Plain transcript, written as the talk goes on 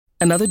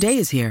Another day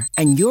is here,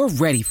 and you're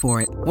ready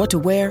for it. What to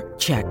wear?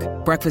 Check.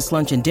 Breakfast,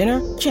 lunch, and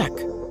dinner? Check.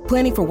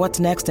 Planning for what's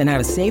next and how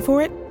to save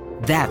for it?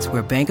 That's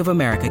where Bank of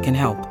America can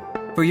help.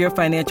 For your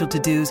financial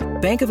to-dos,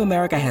 Bank of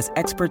America has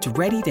experts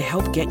ready to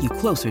help get you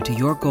closer to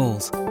your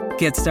goals.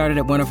 Get started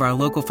at one of our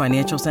local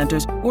financial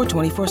centers or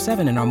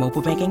 24/7 in our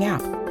mobile banking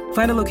app.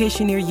 Find a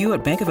location near you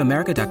at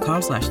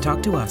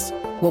bankofamerica.com/talktous.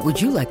 What would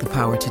you like the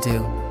power to do?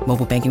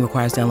 Mobile banking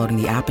requires downloading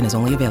the app and is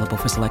only available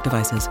for select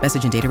devices.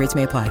 Message and data rates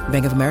may apply.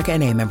 Bank of America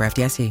N.A., member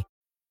FDIC.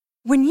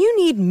 When you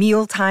need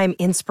mealtime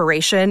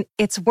inspiration,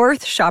 it's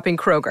worth shopping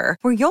Kroger,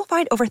 where you'll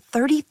find over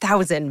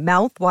 30,000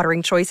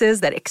 mouth-watering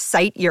choices that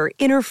excite your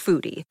inner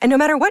foodie. And no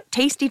matter what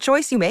tasty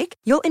choice you make,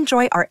 you'll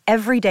enjoy our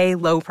everyday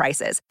low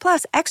prices,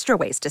 plus extra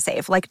ways to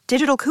save, like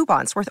digital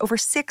coupons worth over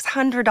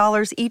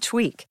 $600 each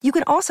week. You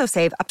can also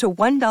save up to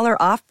 $1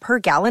 off per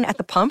gallon at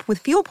the pump with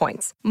fuel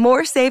points.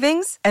 More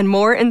savings and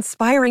more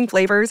inspiring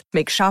flavors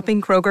make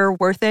shopping Kroger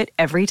worth it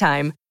every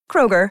time.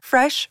 Kroger,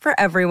 fresh for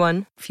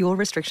everyone. Fuel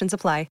restrictions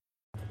apply.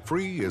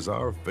 Free is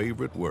our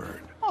favorite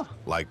word,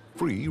 like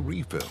free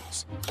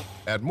refills.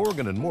 At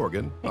Morgan &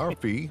 Morgan, our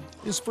fee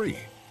is free.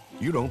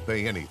 You don't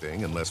pay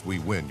anything unless we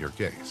win your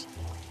case.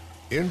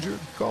 Injured?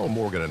 Call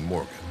Morgan &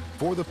 Morgan.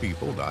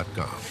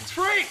 ForThePeople.com. It's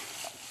free!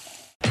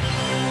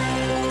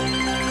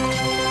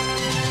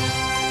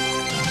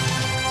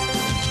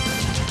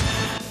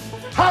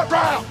 Hot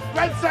round!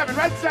 Red 7,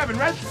 red 7,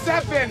 red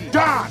 7!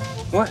 Don!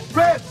 What?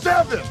 Red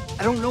 7!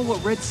 I don't know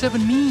what red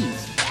 7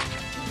 means.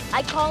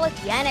 I call it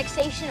the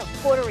annexation of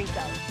Puerto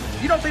Rico.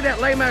 You don't think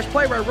that lame-ass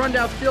play where I run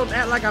down the field and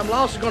act like I'm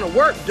lost is gonna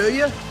work, do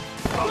you?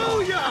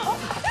 Booyah!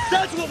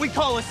 That's what we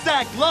call a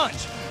sack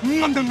lunch.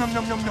 Nom, nom, nom,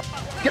 nom, nom, nom.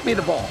 Get me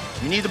the ball.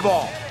 You need the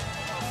ball.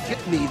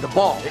 Get me the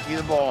ball. Get me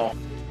the ball.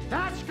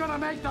 That's gonna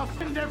make the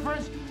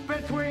difference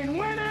between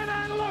winning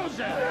and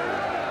losing.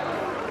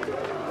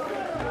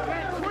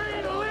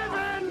 Between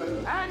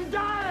living and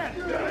dying.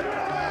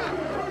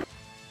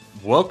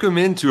 Welcome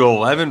into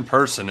 11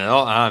 Personnel.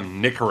 I'm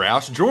Nick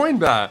Roush,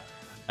 joined by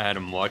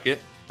Adam Luckett.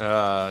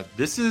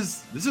 This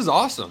is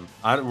awesome.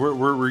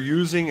 We're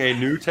using a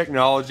new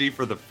technology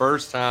for the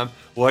first time.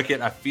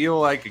 Luckett, I feel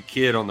like a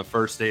kid on the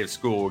first day of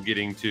school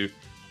getting to.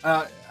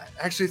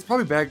 Actually, it's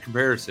probably a bad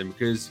comparison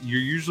because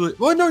you're usually.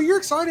 Well, no, you're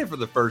excited for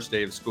the first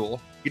day of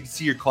school. Get to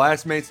see your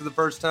classmates for the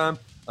first time.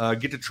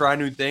 Get to try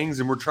new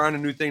things, and we're trying a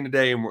new thing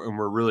today, and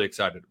we're really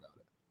excited about it.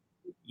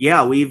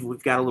 Yeah,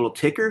 we've got a little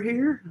ticker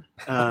here,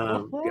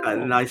 got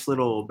a nice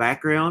little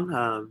background.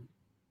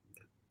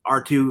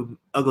 Our two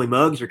ugly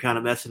mugs are kind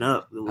of messing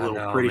up the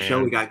little pretty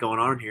show we got going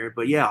on here.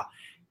 But yeah,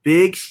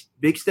 big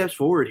steps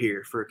forward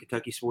here for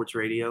Kentucky Sports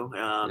Radio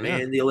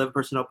and the 11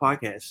 Personnel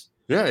Podcast.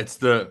 Yeah, it's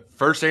the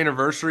first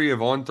anniversary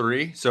of On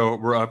 3, so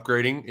we're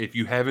upgrading. If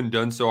you haven't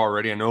done so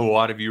already, I know a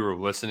lot of you are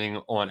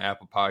listening on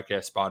Apple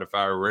Podcasts,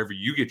 Spotify, or wherever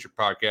you get your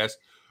podcasts.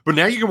 But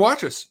now you can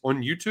watch us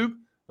on YouTube.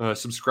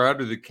 Subscribe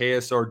to the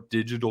KSR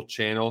digital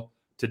channel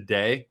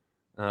today.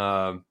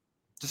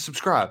 Just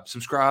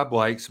subscribe,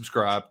 like,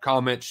 subscribe,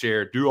 comment,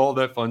 share, do all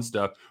that fun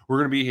stuff. We're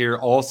going to be here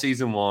all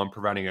season long,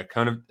 providing a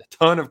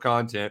ton of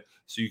content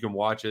so you can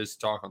watch us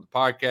talk on the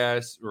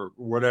podcast or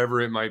whatever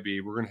it might be.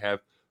 We're going to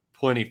have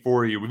plenty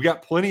for you. We've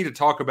got plenty to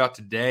talk about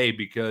today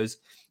because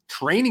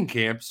training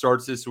camp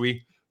starts this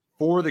week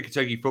for the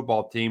Kentucky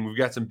football team. We've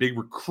got some big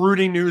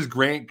recruiting news.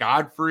 Grant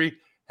Godfrey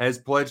has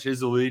pledged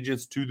his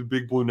allegiance to the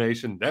Big Blue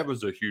Nation. That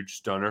was a huge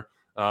stunner.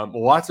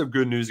 Lots of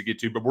good news to get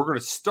to, but we're going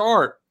to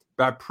start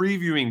by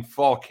previewing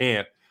fall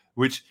camp,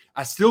 which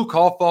I still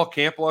call fall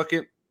camp,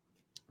 Luckett,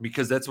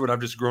 because that's what I've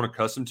just grown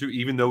accustomed to,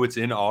 even though it's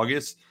in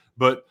August.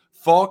 But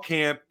fall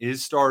camp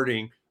is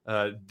starting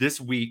this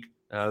week.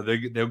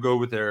 They'll go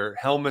with their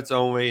helmets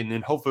only, and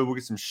then hopefully we'll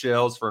get some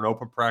shells for an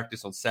open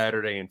practice on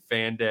Saturday and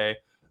fan day.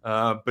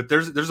 But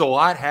there's a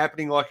lot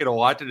happening, Luckett, a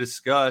lot to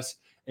discuss.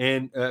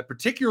 And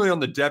particularly on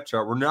the depth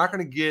chart, we're not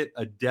going to get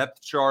a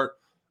depth chart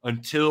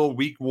until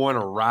week one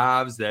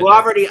arrives. I've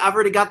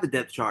already got the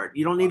depth chart.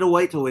 You don't need to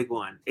wait till week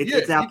one.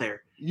 It's out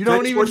there. You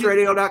don't even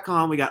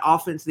sportsradio.com. We got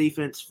offense,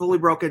 defense, fully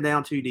broken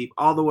down 2 deep,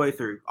 all the way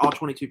through, all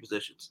 22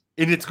 positions.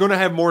 And it's going to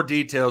have more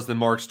details than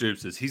Mark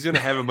Stoops' He's going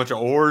to have a bunch of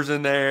oars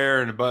in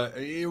there, but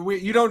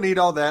you don't need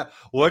all that.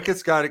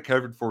 Luckett's got it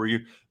covered for you.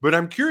 But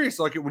I'm curious,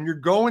 Luckett, when you're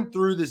going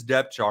through this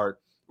depth chart,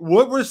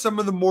 what were some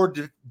of the more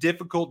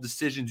difficult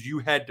decisions you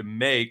had to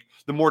make,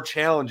 the more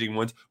challenging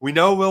ones? We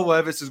know Will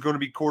Levis is going to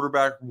be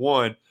quarterback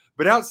 1,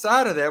 but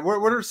outside of that,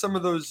 what are some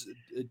of those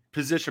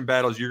position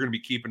battles you're going to be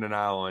keeping an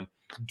eye on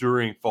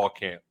during fall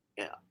camp?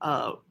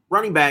 Yeah,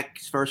 running back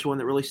is the first one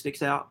that really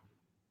sticks out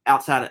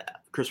outside of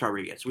Chris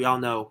Rodriguez. We all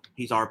know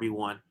he's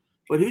RB1,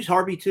 but who's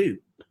RB2?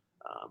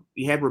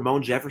 You had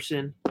Ramon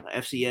Jefferson,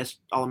 FCS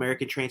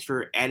All-American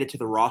transfer, added to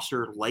the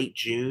roster late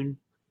June.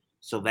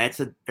 So that's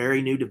a very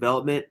new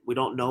development. We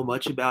don't know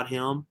much about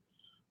him.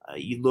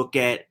 You look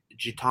at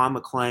Jaton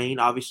McClain,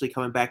 obviously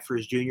coming back for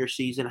his junior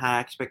season, high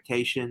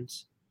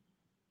expectations.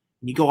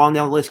 And you go on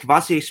down the list.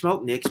 Kavasier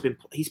Smoke,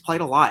 he's played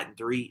a lot in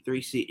three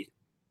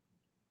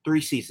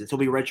seasons. He'll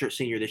be a redshirt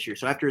senior this year.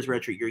 So after his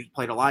redshirt year, he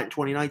played a lot in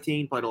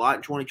 2019, played a lot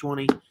in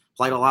 2020,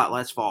 played a lot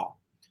last fall.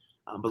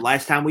 But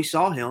last time we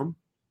saw him,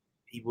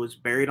 he was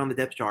buried on the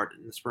depth chart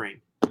in the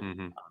spring.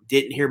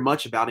 Didn't hear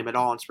much about him at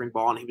all in spring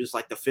ball, and he was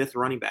like the 5th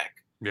running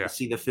back to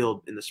see the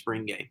field in the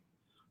spring game.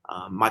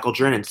 Michael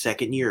Drennan,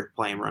 2nd year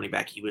playing running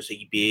back. He was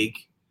a big,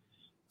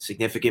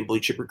 significant blue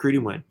chip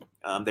recruiting win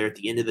there at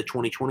the end of the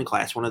 2020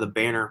 class, one of the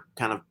banner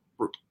kind of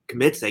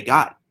commits they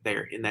got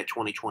there in that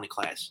 2020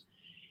 class.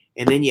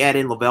 And then you add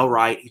in Lavelle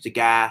Wright, who's a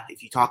guy,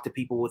 if you talk to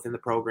people within the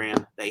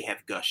program, they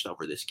have gushed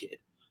over this kid.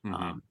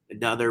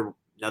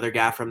 Another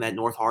guy from that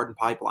North Hardin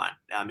pipeline.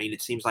 I mean,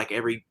 it seems like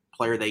every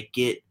player they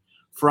get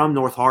from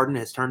North Hardin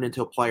has turned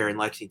into a player in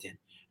Lexington.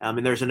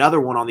 And there's another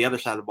one on the other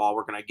side of the ball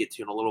we're going to get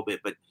to in a little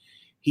bit, but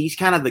he's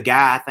kind of the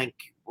guy I think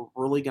we're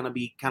really going to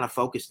be kind of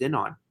focused in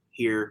on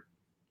here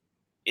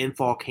in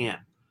fall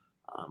camp.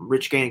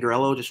 Rich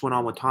Gangarello just went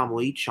on with Tom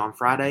Leach on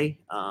Friday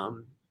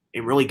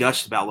and really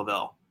gushed about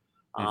Lavelle.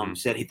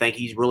 Said he think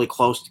he's really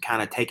close to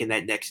kind of taking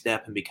that next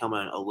step and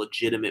becoming a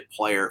legitimate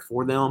player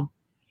for them.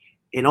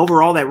 And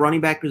overall, that running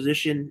back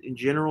position in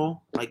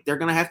general, like they're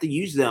going to have to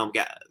use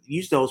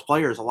those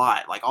players a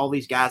lot. Like all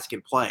these guys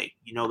can play.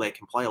 They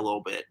can play a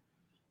little bit.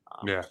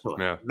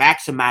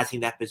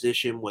 Maximizing that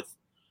position with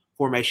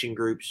formation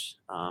groups,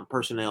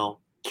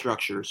 personnel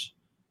structures,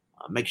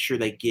 make sure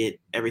they get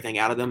everything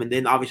out of them. And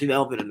then obviously the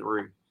elephant in the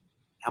room,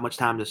 how much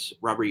time does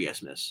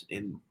Rodriguez miss?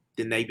 And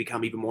then they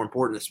become even more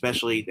important,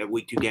 especially that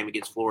week 2 game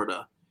against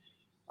Florida.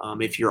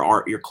 If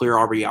your clear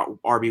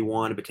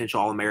RB1, a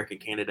potential All-American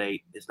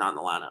candidate, is not in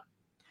the lineup.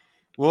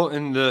 Well,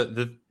 and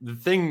the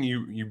thing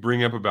you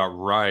bring up about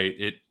Wright,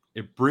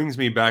 it brings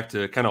me back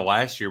to kind of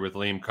last year with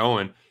Liam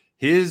Cohen.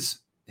 His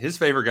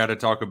favorite guy to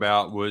talk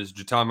about was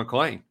Jaton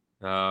McClain,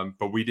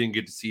 but we didn't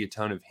get to see a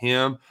ton of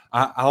him.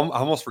 I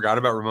almost forgot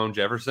about Ramon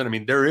Jefferson. I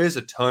mean, there is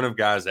a ton of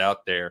guys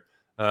out there.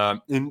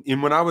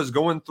 And when I was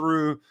going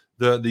through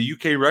the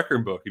UK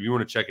record book, if you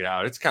want to check it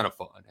out, it's kind of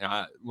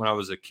fun. When I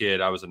was a kid,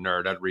 I was a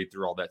nerd. I'd read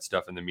through all that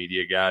stuff in the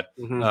media guide.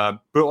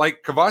 But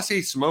like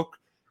Kavasi Smoke,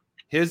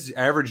 his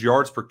average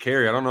yards per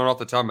carry, I don't know it off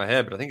the top of my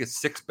head, but I think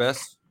it's 6th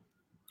best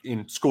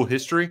in school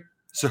history.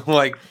 So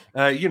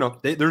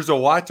there's a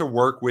lot to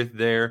work with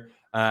there.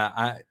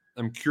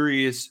 I'm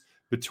curious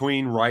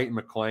between Wright and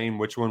McClain,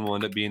 which one will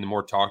end up being the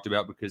more talked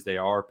about because they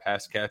are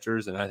pass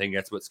catchers, and I think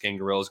that's what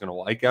Scangarello is going to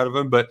like out of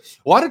them. But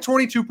a lot of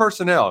 22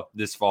 personnel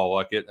this fall,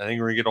 Luckett. I think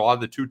we're going to get a lot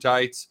of the 2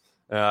 tights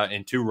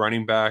and 2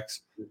 running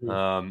backs.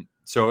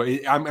 So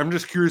I'm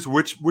just curious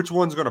which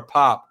one's going to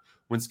pop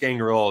when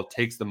Scangarello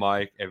takes the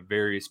mic at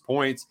various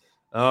points.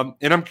 And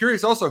I'm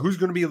curious also who's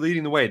going to be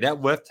leading the way.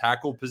 That left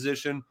tackle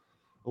position,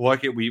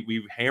 Luckett,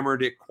 we've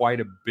hammered it quite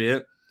a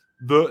bit.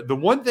 The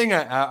one thing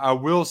I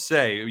will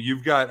say,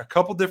 you've got a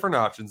couple different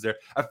options there.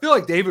 I feel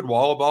like David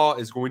Wallabaugh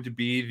is going to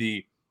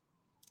be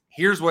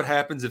here's what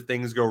happens if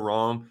things go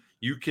wrong.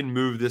 You can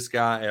move this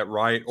guy at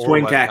right or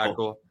swing left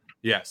tackle.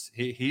 Yes,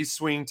 he's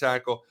swing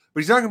tackle, but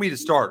he's not going to be the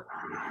starter.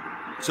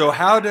 So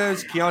how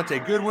does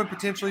Keontae Goodwin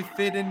potentially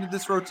fit into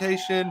this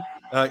rotation?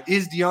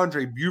 Is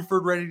DeAndre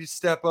Buford ready to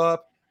step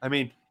up? I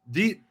mean,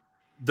 they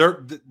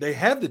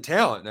have the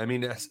talent. I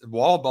mean,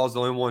 Wallabaugh's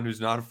the only one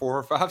who's not a 4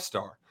 or 5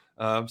 star.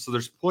 So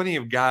there's plenty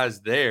of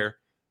guys there.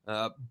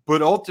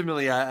 But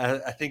ultimately,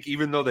 I think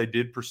even though they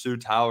did pursue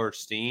Tyler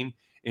Steen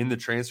in the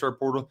transfer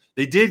portal,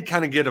 they did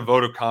kind of get a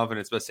vote of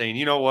confidence by saying,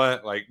 you know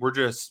what, like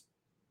we're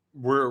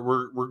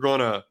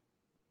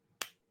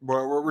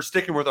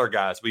sticking with our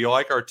guys. We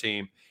like our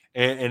team.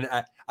 And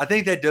I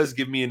think that does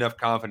give me enough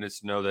confidence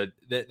to know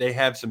that they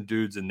have some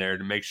dudes in there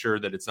to make sure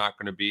that it's not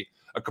going to be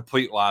a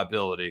complete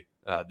liability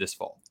this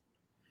fall.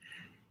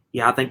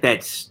 Yeah, I think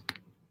that's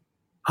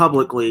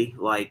publicly,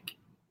 like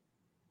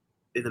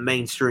in the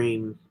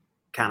mainstream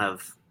kind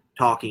of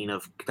talking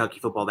of Kentucky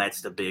football,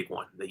 that's the big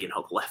one, the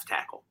left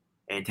tackle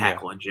and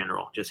tackle in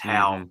general. Just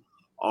how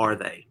are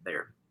they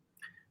there?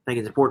 I think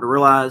it's important to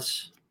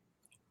realize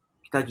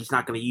Kentucky's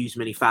not going to use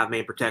many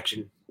 5-man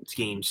protection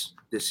schemes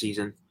this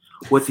season.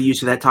 With the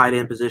use of that tight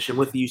end position,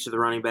 with the use of the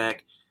running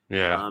back,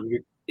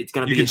 it's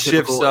going to be you can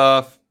shift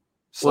stuff.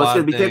 Well, it's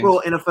going to be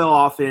typical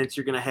NFL offense.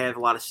 You're going to have a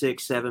lot of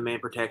 6-7 man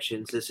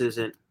protections. This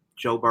isn't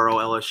Joe Burrow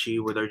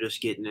LSU where they're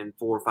just getting in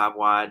 4 or 5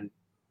 wide and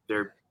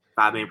they're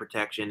 5-man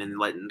protection and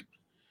letting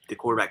the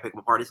quarterback pick them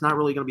apart. It's not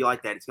really going to be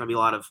like that. It's going to be a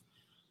lot of,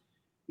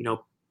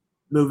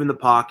 moving the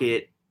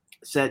pocket,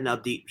 setting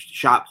up deep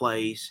shot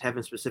plays,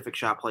 having specific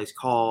shot plays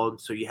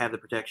called, so you have the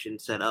protection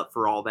set up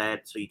for all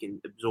that, so you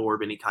can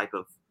absorb any type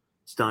of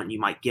stunt you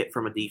might get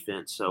from a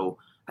defense. So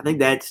I think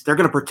they're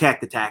going to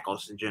protect the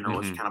tackles in general.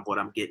 Is kind of what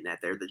I'm getting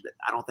at there.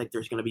 I don't think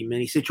there's going to be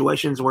many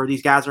situations where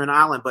these guys are an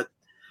island, but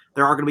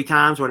there are going to be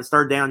times when it's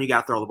 3rd down, you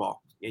got to throw the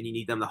ball and you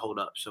need them to hold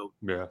up. So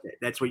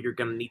that's what you're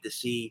going to need to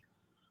see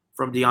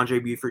from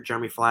DeAndre Buford,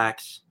 Jeremy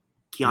Flax,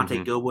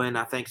 Keontae Goodwin.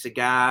 I think is a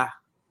guy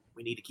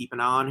we need to keep an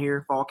eye on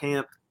here fall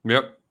camp.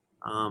 Yep.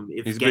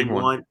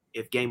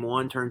 If game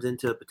one turns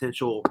into a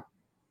potential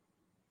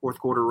 4th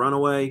quarter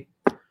runaway,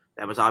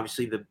 that was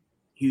obviously the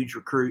huge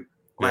recruit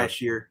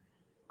last year.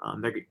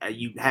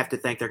 You have to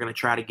think they're going to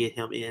try to get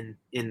him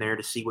in there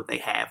to see what they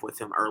have with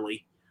him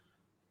early.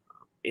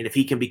 And if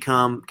he can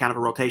become kind of a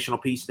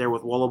rotational piece there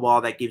with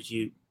Wolloball, that gives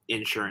you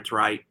insurance,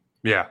 right?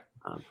 Yeah.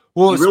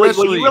 You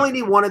really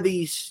need one of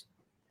these.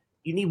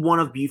 You need one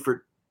of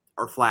Buford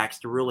or Flax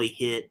to really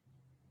hit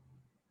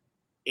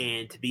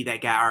and to be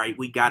that guy. All right,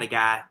 we got a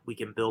guy we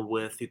can build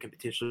with who can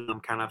potentially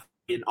become kind of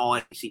an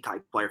all-SEC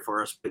type player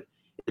for us. But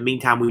in the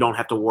meantime, we don't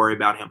have to worry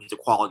about him. He's a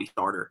quality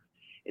starter.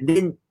 And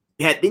then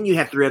you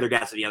have 3 other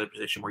guys at the other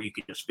position where you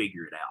can just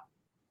figure it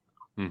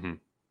out. Mm-hmm.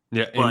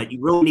 Yeah, but you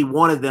really need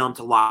one of them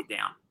to lock it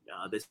down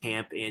this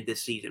camp and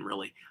this season,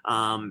 really.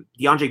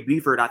 DeAndre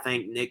Buford, I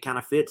think Nick kind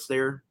of fits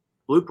their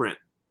blueprint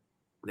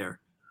there.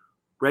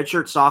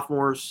 Redshirt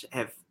sophomores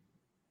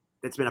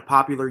it's been a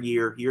popular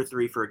year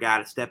 3 for a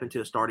guy to step into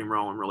a starting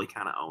role and really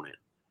kind of own it.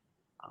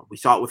 We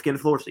saw it with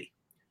Kenneth Florsey.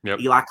 Yep.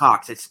 Eli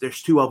Cox.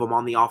 There's 2 of them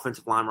on the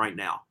offensive line right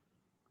now.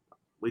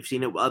 We've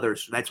seen it with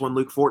others. That's when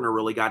Luke Fortner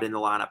really got in the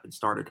lineup and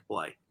started to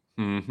play.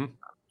 Mm-hmm.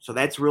 So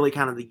that's really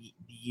kind of the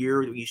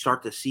year you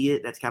start to see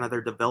it. That's kind of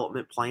their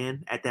development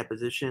plan at that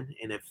position.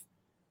 And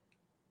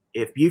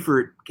if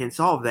Buford can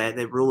solve that,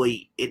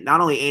 it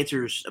not only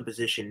answers a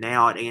position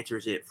now, it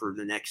answers it for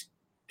the next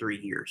 3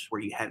 years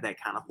where you have that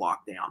kind of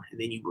lockdown. And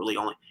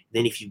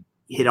then if you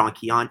hit on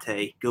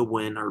Keontae,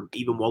 Goodwin, or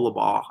even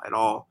Wolloball at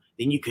all,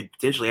 then you could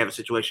potentially have a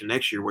situation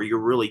next year where you're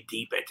really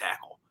deep at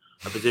tackle,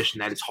 a position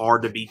that is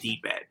hard to be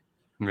deep at.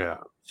 Yeah.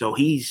 So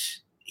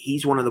he's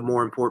one of the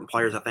more important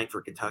players, I think,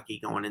 for Kentucky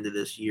going into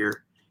this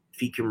year. If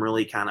he can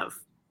really kind of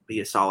be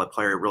a solid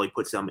player, it really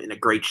puts them in a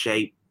great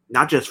shape,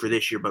 not just for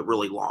this year, but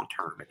really long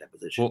term at that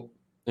position. Well,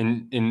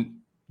 and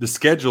the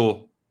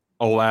schedule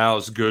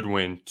allows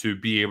Goodwin to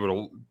be able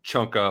to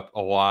chunk up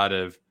a lot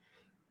of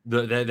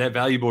that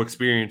valuable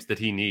experience that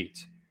he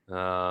needs.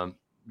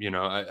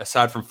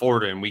 Aside from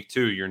Florida in week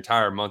 2, your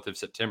entire month of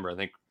September, I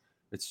think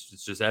it's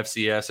just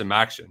FCS and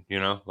action.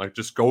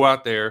 Just go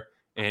out there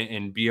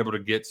and be able to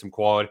get some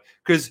quality.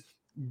 Because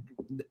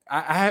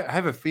I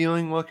have a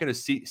feeling, look at a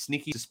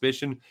sneaky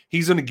suspicion,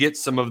 he's going to get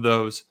some of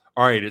those.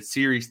 All right, it's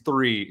Series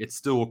 3. It's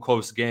still a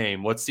close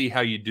game. Let's see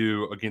how you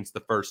do against the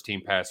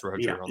first-team pass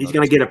rusher. Yeah, he's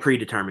going to get a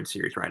predetermined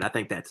series, right? I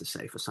think that's a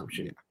safe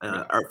assumption.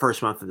 Our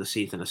first month of the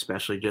season,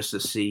 especially, just to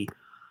see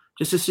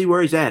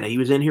where he's at. He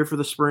was in here for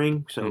the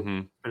spring, so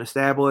been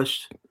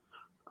established.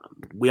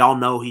 We all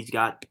know he's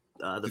got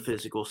the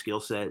physical skill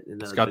set.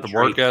 And he's got the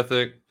work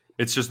ethic.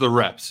 It's just the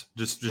reps.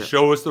 Just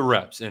show us the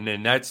reps, and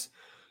then that's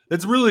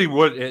really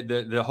what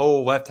the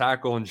whole left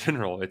tackle in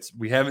general.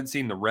 We haven't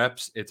seen the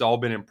reps. It's all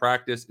been in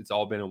practice. It's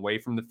all been away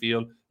from the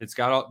field. It's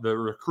got all the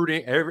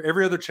recruiting.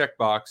 Every other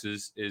checkbox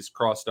is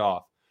crossed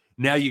off.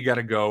 Now you got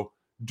to go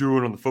do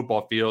it on the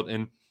football field.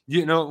 And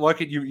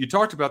you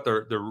talked about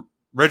the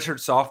redshirt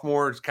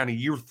sophomore. It's kind of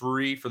year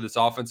 3 for this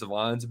offensive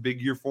line. It's a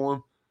big year for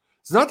him.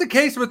 It's not the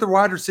case with the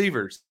wide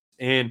receivers.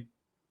 And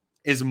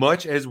as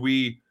much as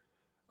we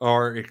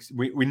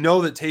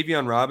know that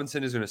Tavion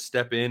Robinson is going to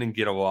step in and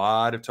get a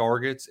lot of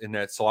targets in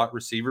that slot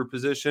receiver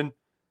position.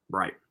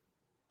 Right.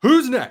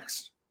 Who's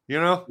next?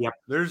 Yep.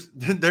 There's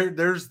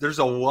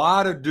a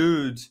lot of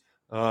dudes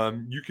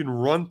you can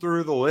run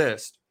through the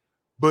list,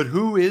 but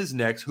who is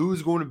next?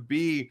 Who's going to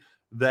be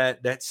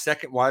that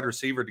second wide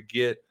receiver to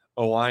get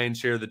a lion's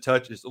share of the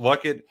touches?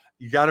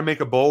 You got to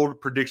make a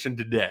bold prediction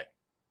today.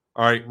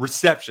 All right,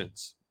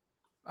 receptions.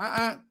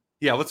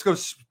 Let's go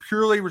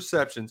purely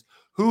receptions.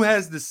 Who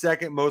has the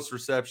second most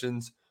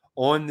receptions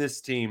on this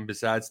team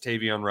besides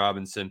Tavion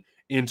Robinson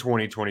in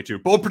 2022?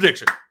 Bold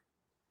prediction.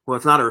 Well,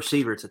 it's not a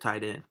receiver; it's a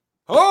tight end.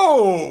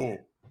 Oh,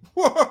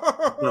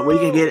 but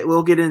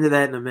we'll get into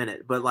that in a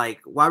minute. But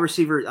wide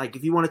receiver,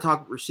 if you want to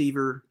talk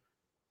receiver,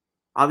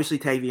 obviously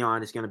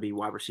Tavion is going to be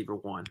wide receiver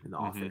 1 in the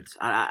offense.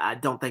 I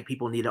don't think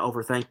people need to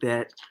overthink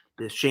that.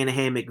 The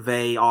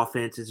Shanahan-McVay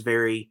offense is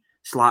very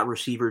slot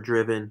receiver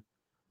driven.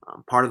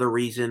 Part of the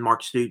reason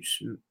Mark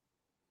Stoops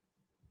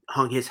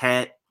hung his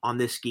hat on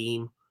this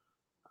scheme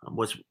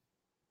was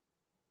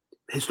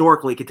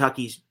historically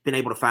Kentucky's been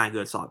able to find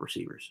good slot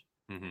receivers.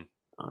 And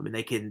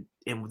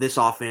this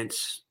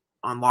offense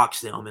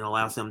unlocks them and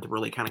allows them to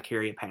really kind of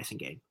carry a passing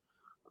game.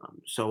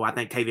 So I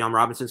think Tavion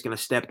Robinson's going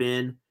to step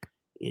in,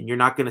 and you're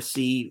not going to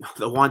see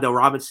the Wando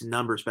Robinson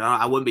numbers, but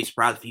I wouldn't be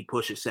surprised if he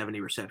pushes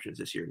 70 receptions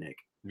this year, Nick.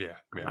 Yeah.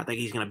 I think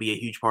he's going to be a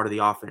huge part of the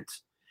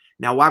offense.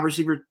 Now, wide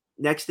receiver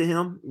next to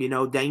him,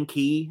 Dane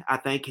Key, I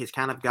think has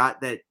kind of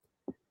got that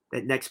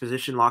next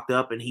position locked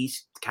up, and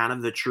he's kind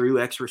of the true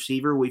X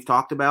receiver we've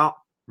talked about,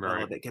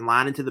 right? That can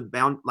line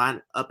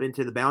up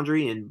into the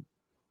boundary and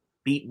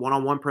beat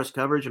one-on-one press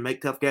coverage and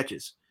make tough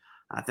catches.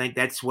 I think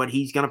that's what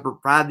he's going to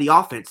provide the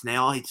offense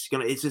now.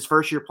 It's his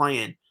first year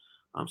playing,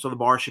 so the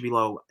bar should be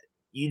low.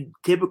 You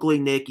typically,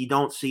 Nick, you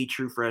don't see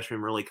true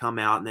freshmen really come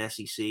out in the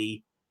SEC,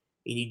 and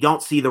you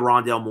don't see the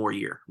Rondell Moore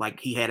year like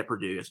he had at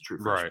Purdue as a true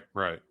freshman.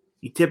 Right.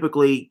 It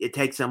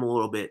takes them a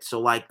little bit.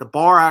 So, the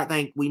bar, I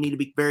think we need to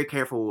be very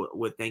careful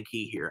with Denke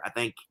here. I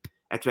think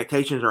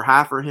expectations are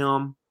high for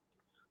him,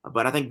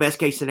 but I think best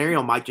case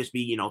scenario might just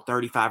be,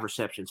 35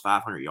 receptions,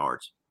 500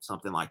 yards,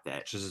 something like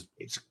that.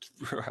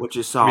 Which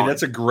is solid. I mean,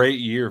 that's a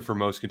great year for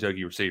most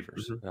Kentucky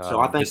receivers.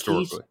 So I think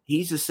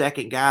he's the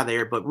second guy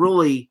there, but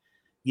really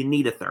you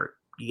need a third.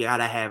 You got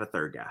to have a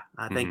third guy.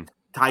 I think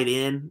tight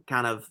end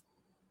kind of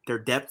their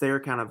depth there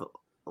kind of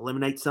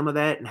eliminates some of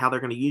that and how they're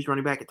going to use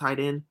running back at tight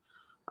end.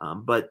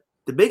 But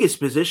the biggest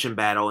position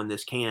battle in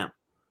this camp,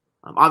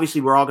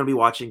 obviously we're all going to be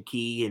watching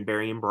Key and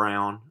Barry and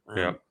Brown.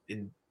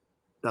 And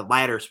the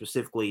latter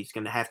specifically is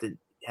going to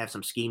have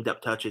some schemed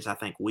up touches, I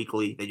think,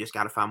 weekly. They just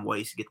got to find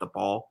ways to get the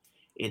ball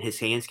in his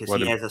hands because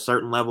he has a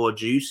certain level of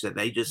juice that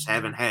they just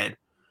haven't had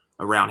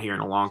around here in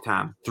a long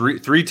time.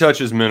 Three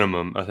touches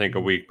minimum, I think, a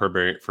week for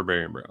Barry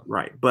and Brown.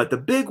 Right. But the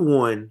big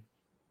one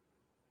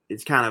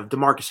is kind of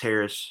DeMarcus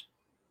Harris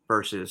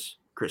versus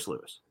Chris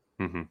Lewis.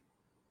 Mm-hmm.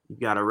 You've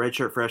got a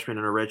redshirt freshman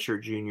and a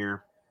redshirt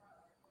junior.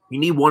 You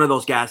need one of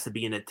those guys to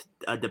be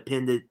a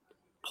dependent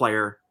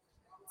player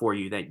for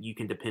you that you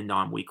can depend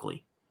on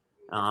weekly.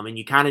 And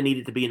you kind of need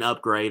it to be an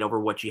upgrade over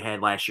what you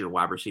had last year,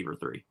 wide receiver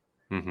 3.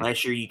 Mm-hmm.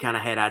 Last year, you kind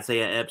of had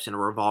Isaiah Epps in a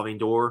revolving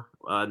door.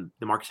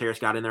 DeMarcus Harris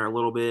got in there a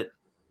little bit.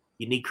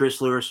 You need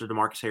Chris Lewis or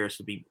DeMarcus Harris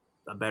to be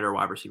a better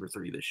wide receiver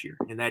 3 this year.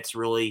 And that's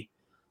really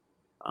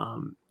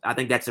I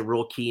think that's a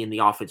real key in the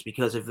offense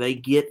because if they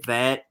get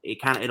that,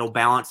 it'll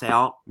balance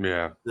out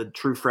the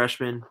true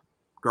freshman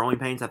growing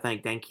pains I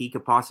think Dan Key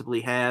could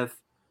possibly have.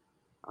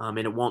 And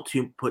it won't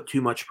put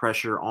too much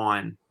pressure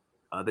on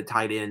the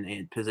tight end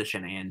and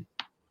position and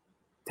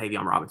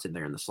Tavion Robinson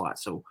there in the slot.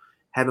 So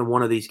having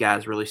one of these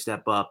guys really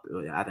step up,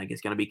 I think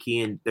is going to be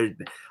key. And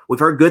we've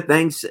heard good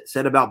things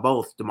said about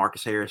both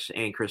DeMarcus Harris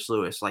and Chris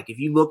Lewis. Like if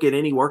you look at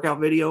any workout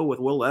video with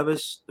Will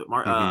Levis,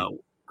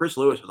 Chris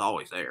Lewis was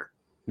always there.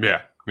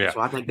 Yeah.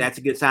 So I think that's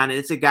a good sign. And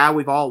it's a guy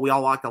we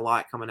all liked a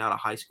lot coming out of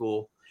high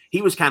school.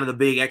 He was kind of the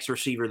big X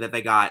receiver that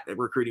they got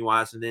recruiting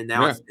wise, and then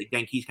now it's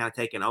He's kind of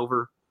taken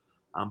over.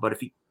 But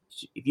if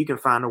you can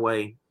find a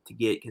way to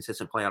get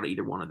consistent play out of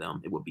either one of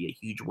them, it would be a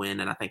huge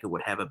win, and I think it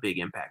would have a big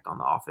impact on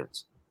the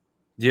offense.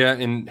 Yeah,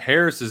 and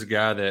Harris is a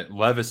guy that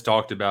Levis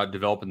talked about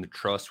developing the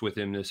trust with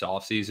him this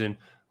offseason.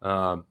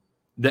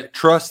 That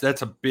trust,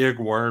 that's a big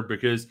word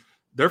because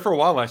there for a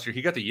while last year,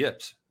 he got the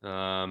yips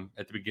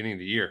at the beginning of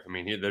the year. I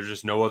mean, there's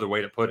just no other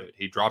way to put it.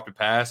 He dropped a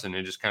pass and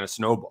it just kind of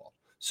snowballed.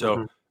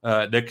 So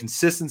the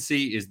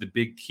consistency is the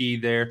big key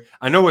there.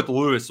 I know with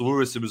Lewis,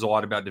 it was a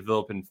lot about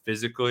developing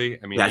physically.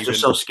 I mean, he's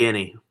just so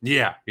skinny.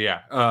 Yeah.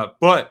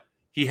 But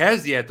he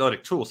has the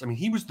athletic tools. I mean,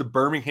 he was the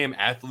Birmingham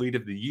Athlete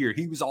of the Year.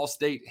 He was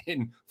all-state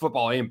in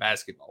football and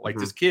basketball. Like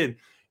this kid,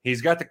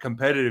 he's got the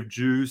competitive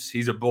juice.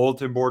 He's a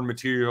bulletin board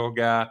material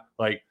guy.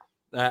 Like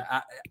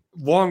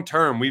long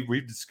term,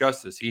 we've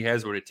discussed this. He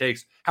has what it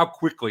takes. How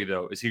quickly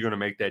though is he going to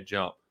make that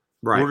jump?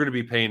 Right. We're going to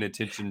be paying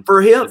attention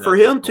for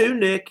him too,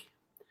 Nick.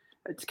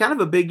 It's kind of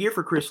a big year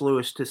for Chris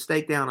Lewis to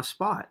stake down a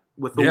spot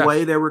with the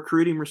way they're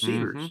recruiting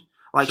receivers.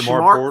 Like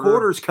Shamar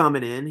Porter's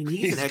coming in, and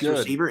he's an X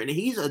receiver, and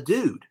he's a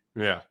dude.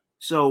 Yeah.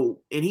 So,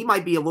 and he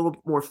might be a little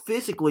more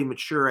physically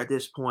mature at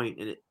this point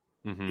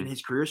in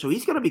his career. So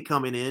he's going to be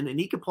coming in, and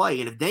he can play.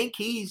 And if Dane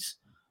Key's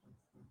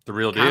the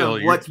real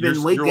deal, what's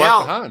been leaked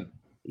out, behind.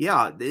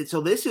 Yeah.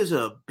 So this is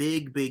a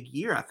big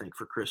year, I think,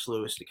 for Chris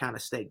Lewis to kind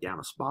of stake down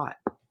a spot.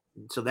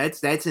 And so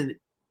that's an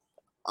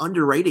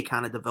underrated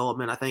kind of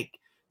development, I think,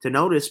 to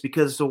notice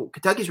because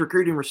Kentucky's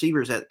recruiting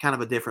receivers at kind of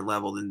a different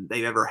level than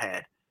they've ever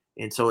had.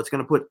 And so it's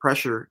going to put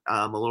pressure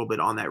a little bit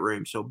on that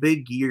room. So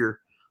big year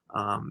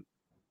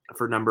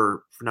for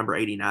number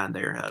 89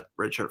 there,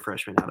 redshirt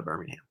freshman out of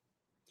Birmingham.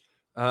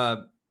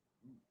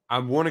 I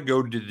want to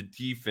go to the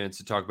defense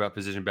to talk about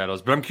position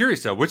battles, but I'm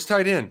curious though, which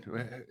tight end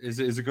is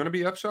it going to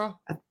be Upshaw?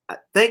 I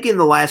think in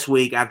the last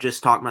week I've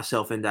just talked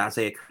myself into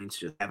Isaiah Green's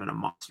just having a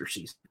monster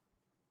season.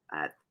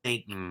 I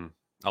think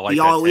I like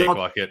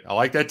that take. I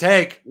like that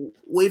take.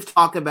 We've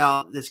talked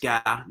about this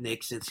guy,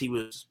 Nick, since he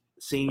was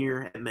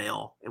senior at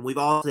Male, and we've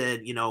all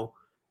said,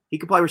 he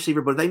could play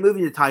receiver, but if they move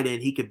him to tight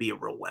end, he could be a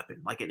real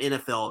weapon. Like an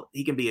NFL,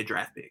 he can be a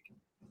draft pick.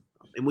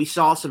 And we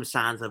saw some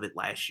signs of it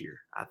last year,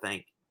 I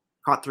think.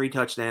 Caught 3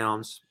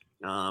 touchdowns,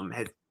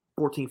 had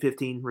 14,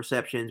 15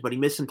 receptions, but he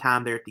missed some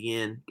time there at the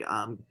end,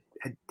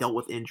 had dealt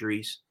with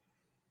injuries.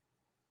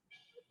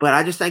 But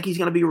I just think he's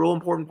going to be a real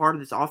important part of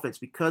this offense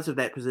because of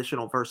that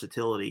positional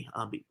versatility,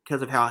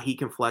 because of how he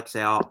can flex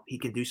out. He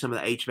can do some of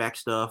the H-back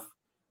stuff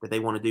that they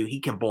want to do.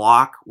 He can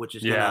block, which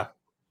is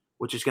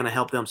going to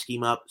help them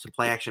scheme up some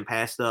play action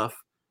pass stuff.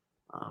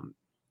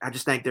 I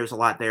just think there's a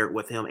lot there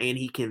with him, and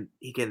he can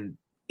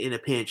in a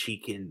pinch he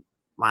can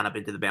line up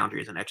into the boundary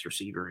as an X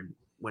receiver and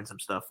win some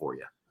stuff for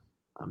you.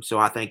 So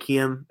I think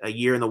him a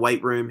year in the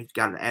weight room, he's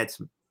got to add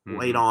some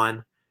weight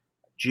on.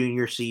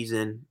 Junior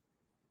season,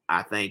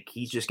 I think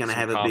he's just going to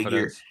have a big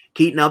year.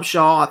 Keaton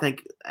Upshaw, I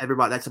think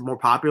that's a more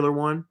popular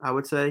one, I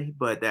would say,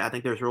 but I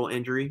think there's real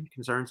injury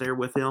concerns there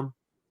with him.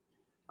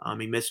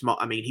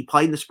 He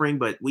played in the spring,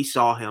 but we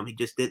saw him. He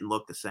just didn't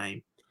look the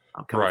same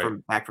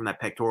back from that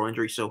pectoral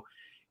injury. So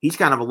he's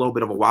kind of a little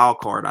bit of a wild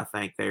card, I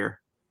think, there.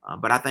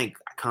 But I think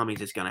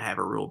Cummings is going to have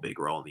a real big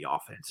role in the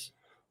offense.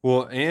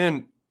 Well,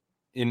 and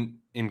in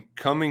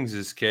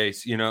Cummings'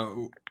 case,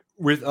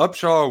 with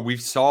Upshaw, we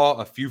saw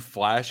a few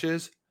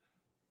flashes,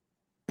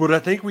 But I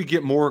think we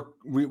get more.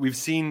 We've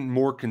seen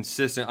more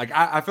consistent. Like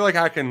I feel like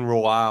I can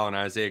rely on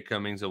Isaiah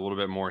Cummings a little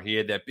bit more. He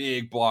had that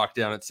big block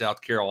down at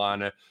South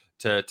Carolina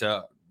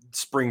to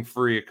spring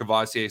free a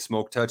Cavassier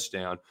smoke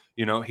touchdown.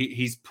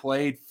 He's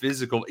played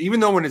physical, even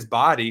though in his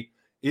body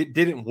it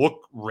didn't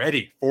look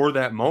ready for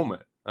that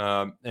moment.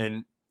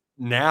 And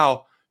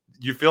now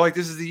you feel like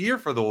this is the year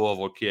for the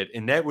Louisville kid,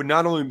 and that would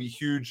not only be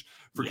huge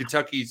for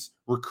Kentucky's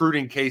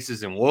recruiting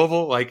cases in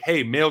Louisville. Like,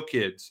 hey, male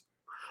kids,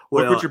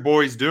 look what your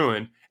boy's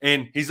doing.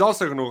 And he's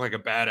also going to look like a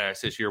badass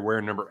this year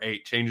wearing number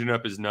 8, changing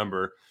up his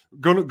number.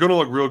 Going to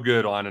look real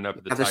good lining up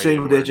at the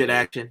single-digit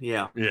action,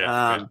 yeah.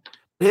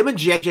 Him and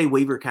J.J.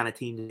 Weaver kind of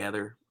teamed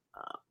together.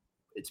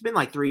 It's been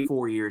like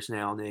 3-4 years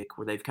now, Nick,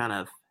 where they've kind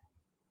of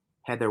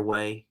had their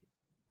way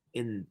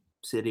in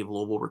the city of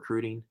Louisville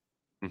recruiting.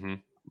 Mm-hmm.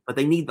 But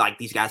they need, like,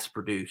 these guys to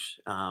produce.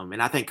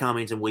 And I think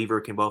Cummings and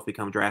Weaver can both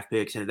become draft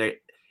picks. And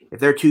if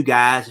they're two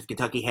guys, if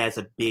Kentucky has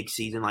a big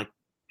season like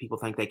people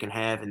think they can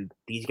have, and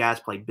these guys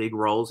play big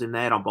roles in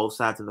that on both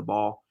sides of the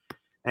ball,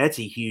 that's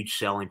a huge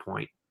selling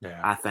point,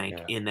 I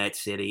think, in that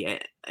city.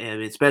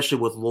 And especially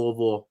with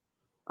Louisville,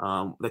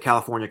 the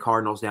California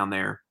Cardinals down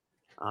there,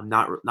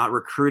 not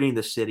recruiting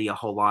the city a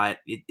whole lot.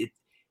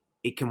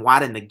 It can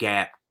widen the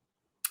gap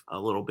a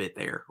little bit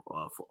there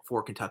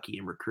for Kentucky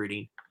in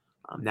recruiting.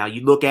 Now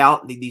you look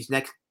out, this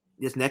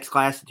next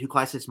class, the 2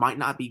 classes might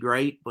not be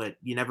great, but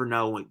you never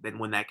know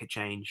when that could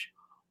change,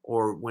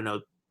 or when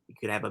you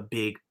could have a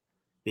big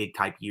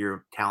type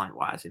year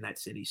talent-wise in that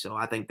city. So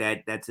I think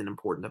that's an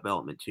important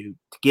development to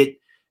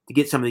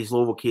get some of these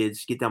Louisville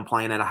kids, get them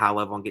playing at a high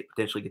level, and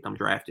potentially get them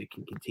drafted,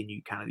 can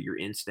continue kind of your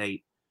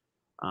in-state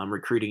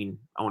recruiting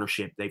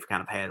ownership they've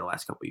kind of had the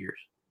last couple of years,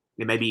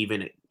 and maybe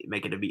even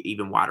make it an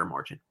even wider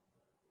margin.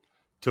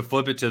 To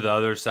flip it to the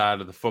other side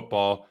of the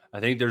football,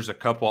 I think there's a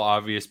couple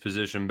obvious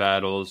position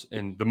battles,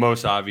 and the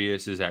most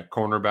obvious is at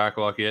cornerback,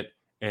 Luckett.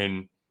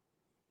 And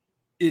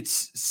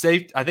it's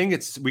safe. I think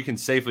we can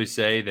safely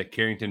say that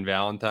Carrington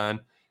Valentine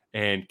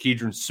and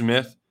Keidron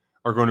Smith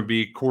are going to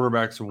be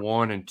quarterbacks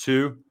 1 and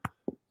 2.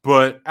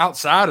 But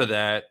outside of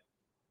that,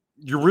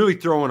 you're really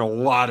throwing a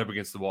lot up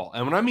against the wall.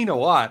 And when I mean a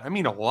lot, I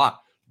mean a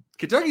lot.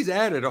 Kentucky's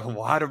added a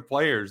lot of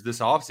players this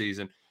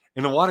offseason,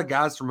 and a lot of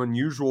guys from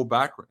unusual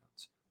backgrounds.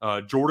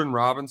 Jordan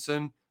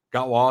Robinson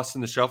got lost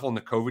in the shuffle in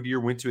the COVID year,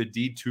 went to a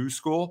D2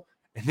 school,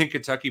 and then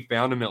Kentucky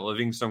found him at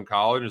Livingstone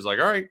College and was like,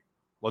 all right,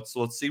 let's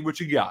see what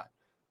you got.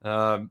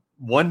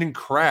 London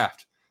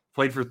Kraft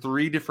played for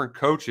 3 different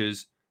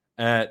coaches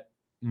at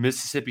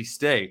Mississippi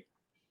State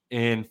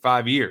in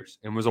 5 years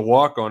and was a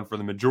walk-on for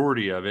the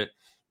majority of it,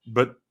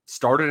 but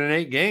started in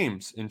 8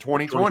 games in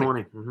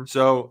 2020. Mm-hmm.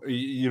 So,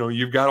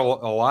 you've got a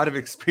lot of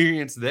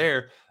experience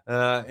there.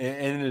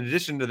 And in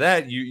addition to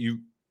that, you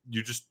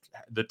just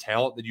the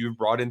talent that you've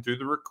brought in through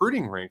the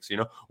recruiting ranks.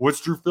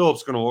 What's Drew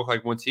Phillips going to look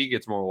like once he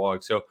gets more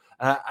logs? So,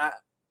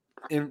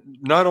 and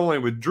not only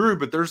with Drew,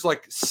 but there's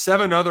like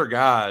 7 other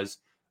guys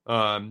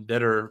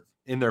that are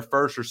in their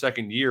first or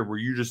second year where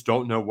you just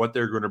don't know what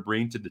they're going to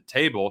bring to the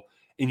table,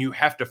 and you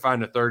have to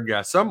find a third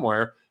guy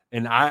somewhere.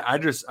 And I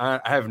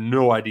have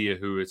no idea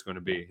who it's going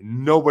to be.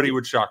 Nobody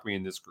would shock me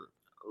in this group.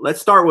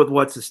 Let's start with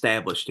what's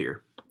established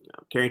here.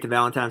 Carrington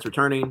Valentine's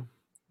returning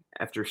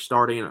after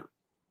starting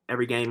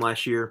every game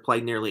last year,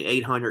 played nearly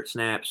 800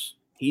 snaps.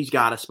 He's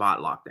got a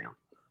spot locked down.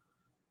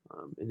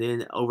 And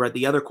then over at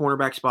the other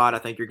cornerback spot, I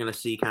think you're going to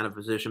see kind of a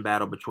position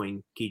battle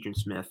between Keidron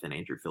Smith and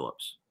Andrew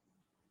Phillips.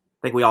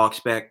 I think we all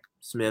expect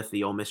Smith,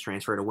 the Ole Miss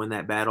transfer, to win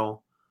that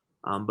battle.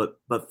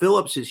 But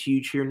Phillips is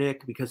huge here,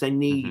 Nick, because they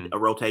need a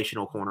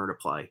rotational corner to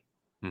play.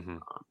 Mm-hmm.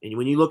 And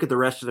when you look at the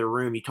rest of the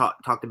room, you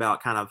talked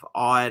about kind of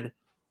odd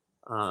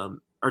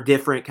or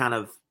different kind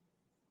of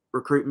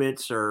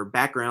recruitments or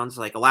backgrounds.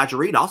 Like Elijah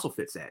Reed also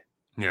fits that.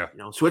 Yeah.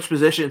 Switch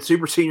position,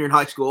 super senior in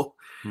high school,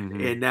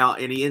 mm-hmm.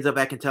 and he ends up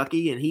at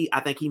Kentucky, and I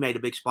think he made a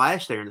big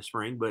splash there in the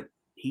spring, but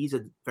he's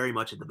very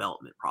much a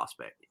development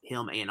prospect.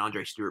 Him and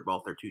Andre Stewart,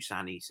 both are 2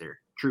 signees. They're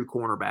true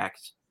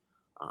cornerbacks.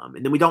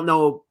 And then we don't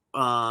know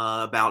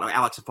about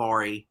Alex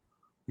Afari,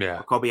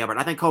 or Kobe Albert.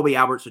 I think Kobe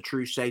Albert's a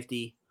true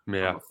safety.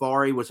 Yeah.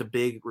 Afari was a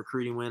big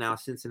recruiting win out of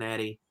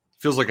Cincinnati.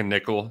 Feels like a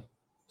nickel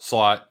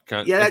slot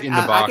kind of in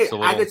the box I a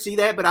little. I could see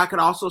that, but I could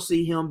also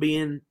see him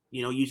being,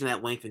 using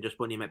that length and just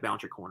putting him at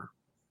boundary corner.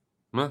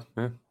 Yeah.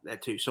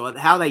 That too. So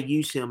how they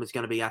use him is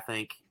going to be, I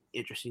think,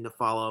 interesting to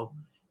follow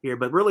here.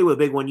 But really, with a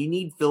big one, you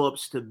need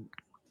Phillips to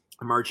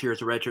emerge here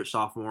as a redshirt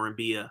sophomore and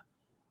be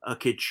a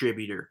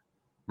contributor,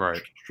 right?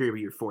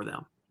 Contributor for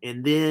them.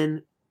 And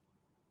then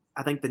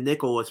I think the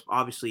nickel is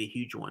obviously a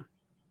huge one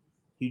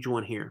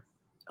here.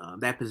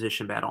 That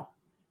position battle.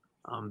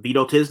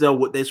 Vito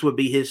Tisdale, this would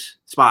be his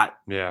spot.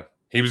 Yeah,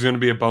 he was going to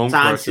be a bone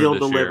signed, crusher sealed,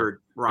 this delivered,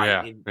 year. right?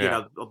 Yeah, and get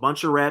a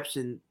bunch of reps,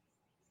 and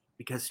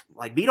because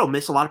Vito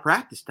missed a lot of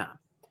practice time.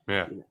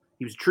 Yeah,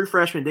 he was a true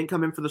freshman, didn't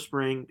come in for the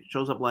spring,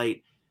 shows up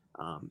late.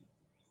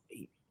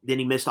 Then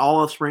he missed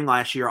all of spring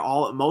last year,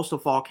 most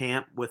of fall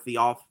camp with the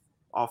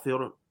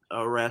off-field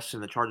arrests,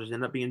 and the charges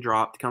end up being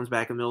dropped. Comes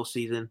back in the middle of the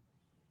season.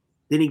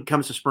 Then he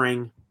comes to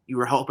spring. You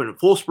were hoping a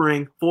full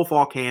spring, full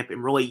fall camp,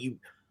 and really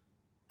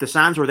the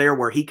signs were there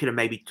where he could have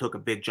maybe took a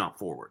big jump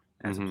forward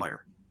as a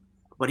player.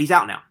 But he's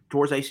out now,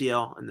 towards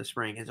ACL in the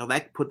spring. And so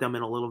that put them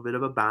in a little bit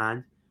of a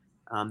bind.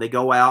 They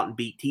go out and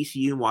beat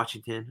TCU in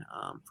Washington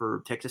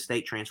for Texas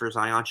State transfer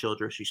Zion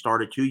Childress. He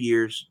started 2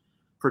 years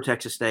for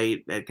Texas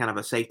State at kind of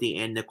a safety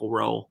and nickel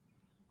role.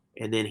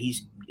 And then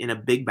he's in a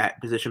big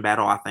position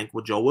battle, I think,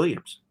 with Joe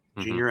Williams,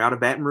 junior out of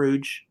Baton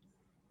Rouge.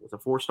 With a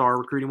 4-star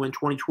recruiting win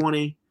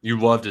 2020. You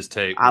loved his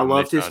tape. I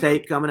loved his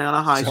tape coming out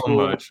of high school.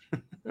 So much.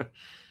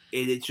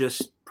 It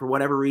just, for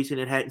whatever reason,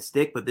 it hadn't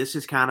stick. But this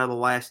is kind of the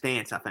last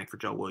dance, I think, for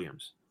Joe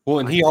Williams. Well,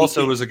 and he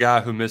also was a guy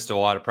who missed a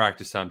lot of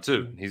practice time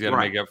too. He's got to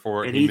make up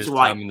for it. And he missed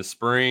time in the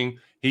spring.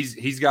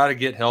 He's got to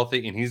get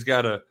healthy, and he's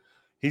got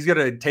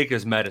to take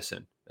his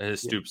medicine,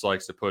 as Stoops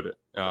likes to put it.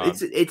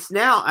 It's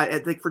now. I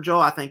think for Joe,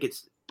 I think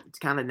it's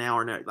kind of now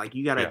or never. Like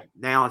you got to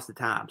now is the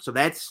time. So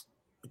this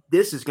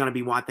is going to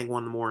be one of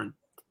the more.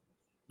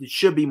 It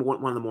should be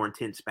one of the more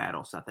intense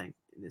battles, I think,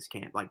 in this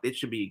camp. Like it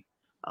should be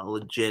a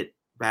legit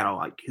battle.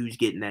 Like who's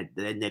getting that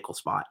nickel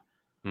spot.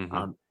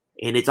 And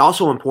it's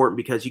also important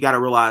because you got to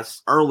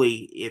realize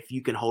early if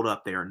you can hold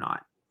up there or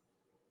not.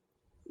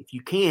 If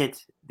you can't,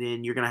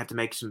 then you're going to have to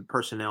make some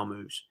personnel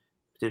moves.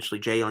 Potentially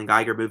Jalen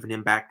Geiger moving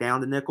him back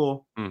down to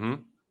nickel.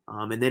 And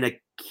then a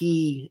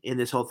key in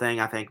this whole thing,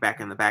 I think,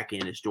 back in the back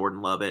end is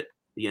Jordan Lovett,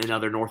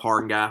 another North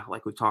Hardin guy,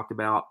 like we talked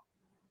about.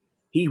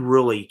 He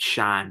really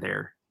shined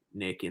there,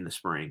 Nick, in the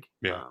spring.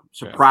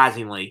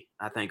 Surprisingly,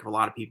 I think for a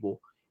lot of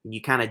people, when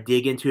you kind of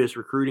dig into his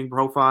recruiting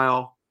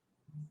profile,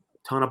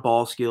 ton of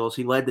ball skills.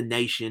 He led the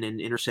nation in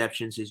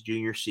interceptions his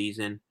junior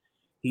season.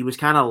 He was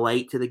kind of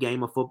late to the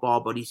game of football,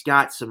 but he's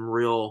got some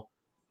real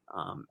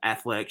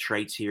athletic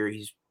traits here.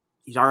 He's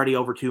already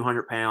over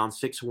 200 pounds,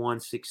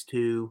 6'1",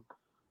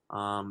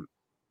 6'2".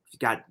 He's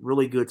got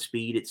really good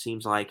speed, it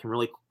seems like, can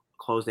really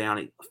close down,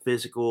 a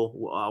physical,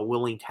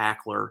 willing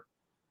tackler.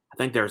 I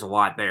think there's a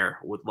lot there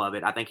with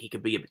Lovett. I think he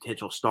could be a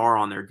potential star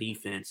on their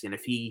defense. And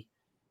if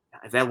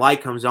that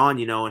light comes on,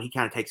 and he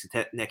kind of takes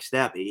the next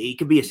step, it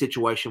could be a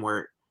situation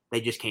where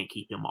they just can't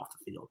keep him off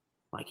the field.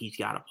 Like he's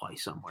got to play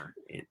somewhere.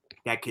 And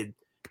that could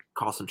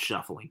cause some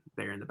shuffling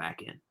there in the back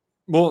end.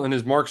 Well, and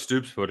as Mark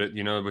Stoops put it,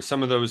 with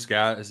some of those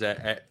guys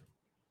that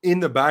in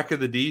the back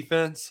of the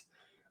defense,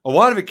 a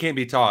lot of it can't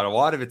be taught. A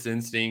lot of it's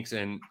instincts.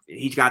 And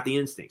he's got the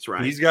instincts,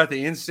 right? He's got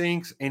the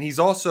instincts. And he's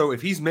also,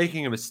 if he's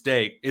making a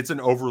mistake, it's an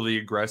overly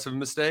aggressive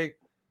mistake.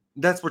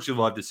 That's what you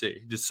love to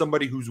see. Just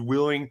somebody who's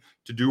willing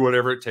to do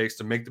whatever it takes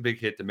to make the big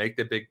hit, to make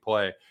the big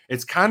play.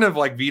 It's kind of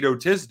like Vito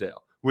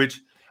Tisdale,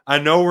 which I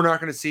know we're not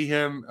going to see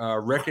him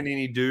wrecking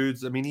any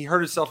dudes. I mean, he hurt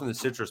himself in the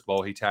Citrus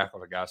Bowl. He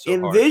tackled a guy so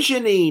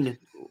hard.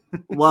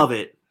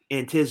 Lovett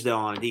and Tisdale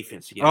on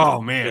defense together.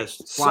 Oh, man.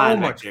 Just so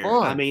much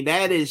fun. I mean,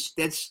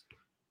 that's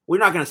we're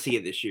not going to see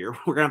it this year.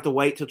 We're going to have to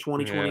wait till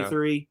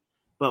 2023. Yeah.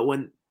 But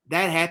when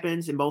that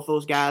happens and both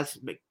those guys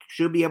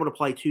should be able to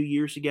play 2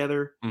 years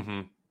together,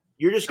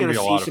 you're just going to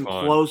see some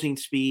closing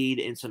speed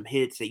and some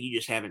hits that you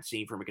just haven't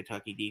seen from a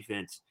Kentucky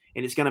defense.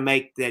 And it's going to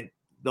make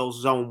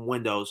those zone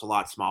windows a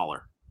lot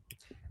smaller.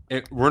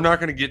 We're not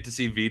going to get to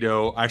see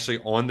Vito actually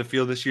on the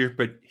field this year,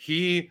 but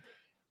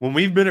when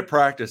we've been at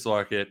practice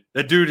like it,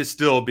 that dude is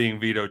still being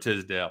Vito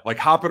Tisdale, like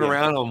hopping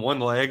around on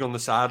one leg on the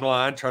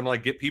sideline, trying to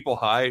like get people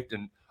hyped.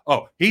 And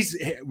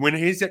when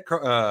he's at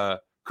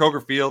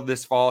Kroger Field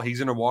this fall, he's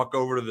going to walk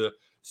over to the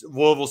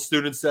Louisville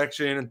student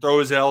section and throw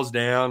his L's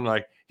down.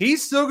 Like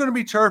he's still going to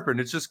be chirping.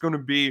 It's just going to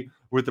be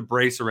with the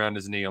brace around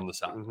his knee on the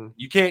side.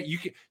 You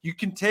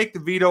can take the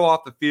Vito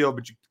off the field,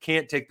 but you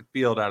can't take the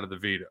field out of the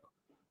Vito.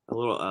 A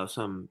little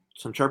some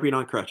chirping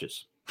on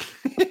crutches.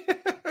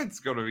 It's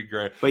going to be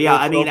great. But yeah,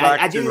 I mean,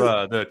 I do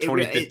the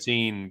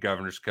 2015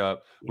 Governor's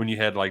Cup when you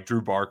had like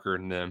Drew Barker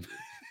and them.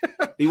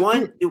 But the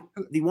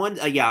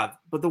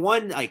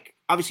one like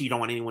obviously you don't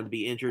want anyone to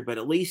be injured, but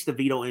at least the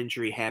Vito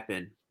injury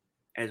happened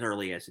as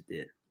early as it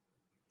did.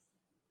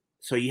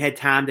 So you had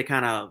time to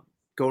kind of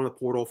go in the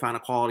portal, find a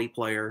quality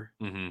player,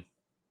 and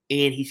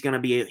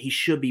he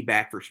should be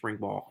back for spring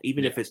ball,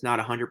 even if it's not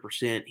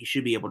 100%. He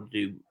should be able to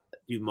do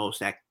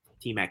most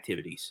team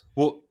activities.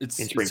 Well,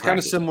 it's kind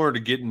of similar to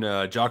getting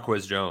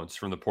Jaquez Jones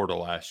from the portal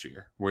last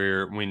year,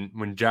 where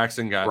when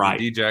Jackson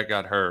D-Jack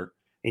got hurt.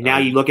 And now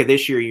you look at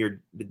this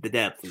year, the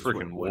depth is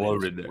freaking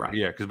loaded there. Right.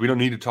 Yeah, because we don't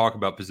need to talk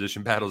about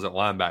position battles at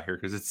linebacker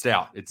because it's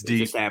stout. It's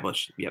deep.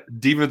 Established. Yep.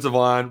 Defensive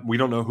line, we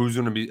don't know who's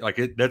going to be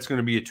that's going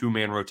to be a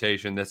two-man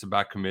rotation. That's a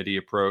back committee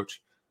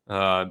approach.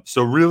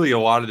 So really a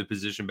lot of the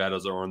position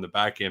battles are on the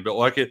back end. But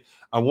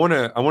I want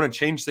to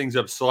change things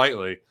up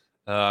slightly.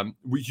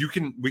 We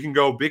can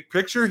go big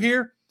picture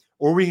here,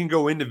 or we can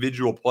go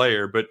individual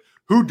player. But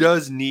who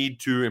does need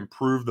to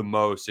improve the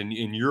most in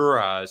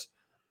your eyes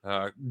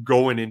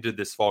going into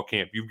this fall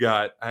camp? You've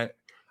got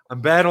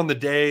I'm bad on the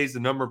days, the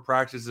number of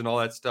practices, and all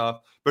that stuff.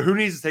 But who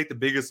needs to take the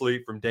biggest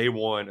leap from day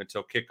one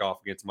until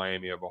kickoff against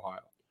Miami of Ohio?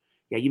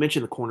 Yeah, you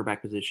mentioned the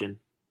cornerback position,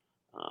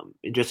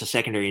 and just the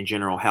secondary in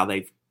general. How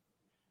they're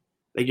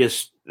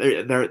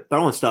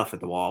throwing stuff at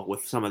the wall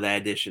with some of the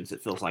additions.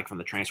 It feels like from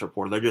the transfer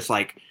portal, they're just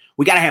like,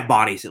 we got to have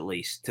bodies at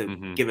least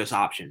to give us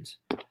options.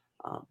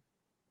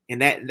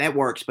 And that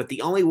works. But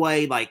the only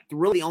way,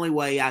 the only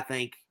way I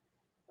think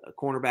a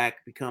cornerback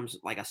becomes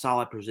like a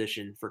solid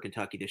position for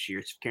Kentucky this year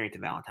is if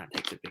Carrington Valentine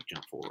takes a big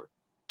jump forward.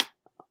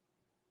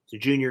 He's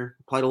a junior,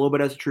 played a little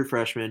bit as a true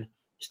freshman,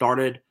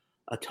 started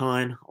a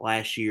ton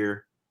last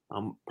year,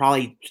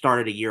 probably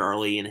started a year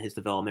early in his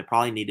development,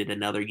 probably needed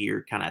another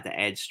year kind of to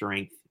add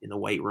strength in the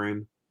weight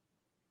room.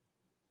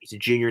 He's a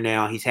junior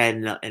now. He's had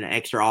an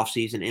extra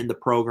offseason in the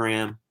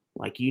program.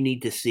 Like, you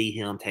need to see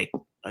him take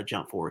a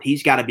jump forward.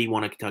 He's got to be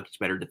one of Kentucky's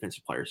better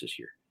defensive players this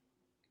year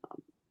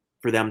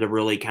for them to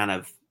really kind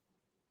of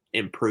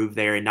improve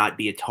there and not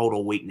be a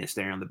total weakness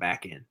there on the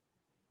back end.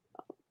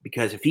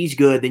 Because if he's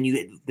good,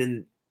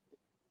 then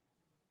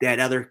that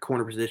other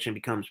corner position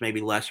becomes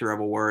maybe lesser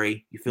of a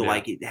worry. You feel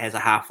like it has a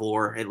high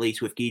floor, at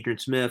least with Giedron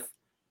Smith.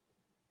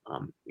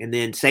 And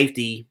then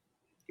safety,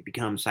 it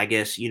becomes, I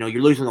guess,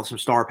 you're losing some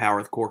star power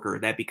with Corker.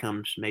 That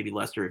becomes maybe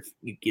lesser if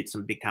you get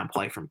some big-time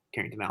play from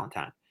Carrington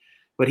Valentine.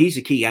 But he's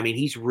the key. I mean,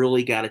 he's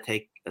really got to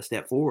take a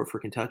step forward for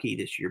Kentucky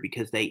this year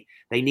because they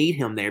need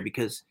him there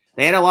because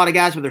they had a lot of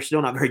guys, but they're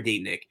still not very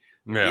deep, Nick.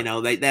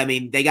 Yeah.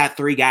 They got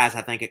 3 guys,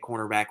 I think, at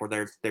cornerback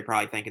where they're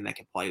probably thinking they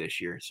can play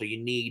this year. So you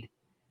need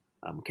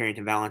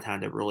Carrington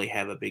Valentine to really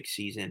have a big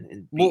season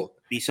and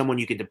be someone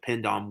you can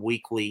depend on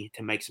weekly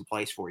to make some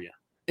plays for you.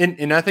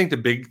 And I think the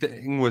big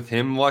thing with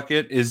him,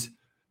 Luckett, is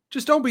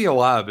just don't be a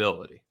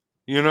liability.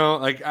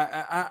 Like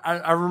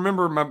I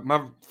remember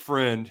my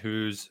friend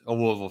who's a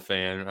Louisville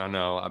fan. I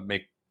know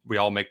we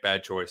all make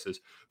bad choices,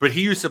 but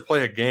he used to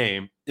play a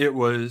game. It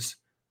was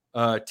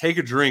take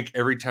a drink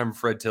every time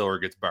Fred Tiller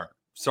gets burned.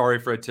 Sorry,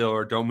 Fred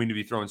Tiller, don't mean to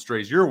be throwing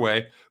strays your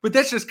way, but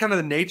that's just kind of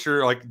the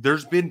nature. Like,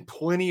 there's been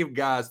plenty of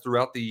guys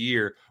throughout the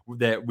year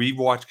that we've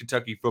watched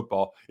Kentucky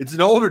football. It's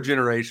an older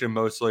generation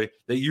mostly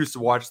that used to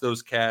watch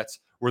those cats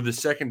where the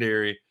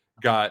secondary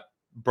got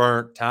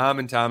burnt time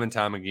and time and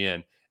time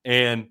again.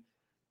 And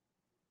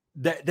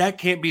that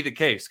can't be the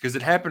case because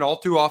it happened all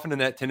too often in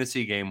that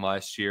Tennessee game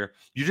last year.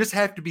 You just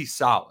have to be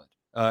solid.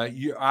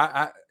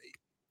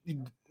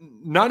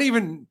 Not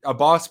even a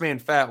boss man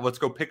fat, let's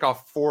go pick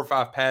off 4 or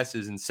 5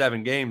 passes in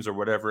 7 games or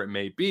whatever it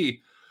may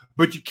be,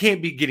 but you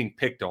can't be getting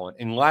picked on.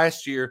 And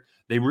last year,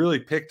 they really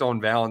picked on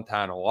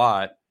Valentine a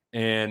lot,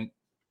 and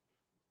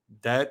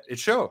that it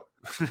showed.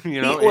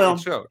 It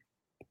showed.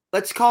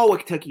 Let's call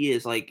what Kentucky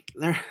is. Like,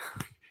 there's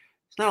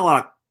not a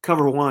lot of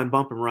cover one,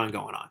 bump and run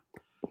going on.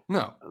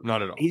 No,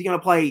 not at all. He's going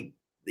to play,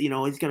 he's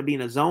going to be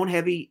in a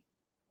zone-heavy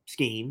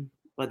scheme,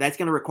 but that's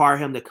going to require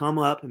him to come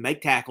up and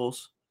make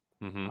tackles.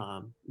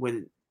 Mm-hmm.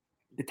 When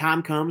the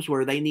time comes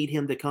where they need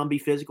him to come be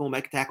physical and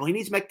make a tackle, he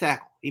needs to make a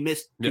tackle. He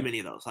missed too many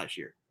of those last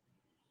year.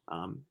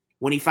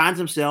 When he finds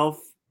himself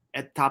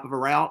at the top of a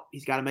route,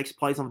 he's got to make some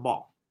plays on the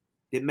ball.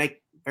 Didn't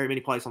make very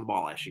many plays on the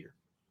ball last year.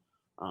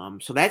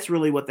 So that's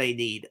really what they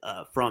need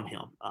from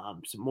him.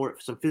 Some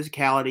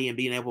physicality and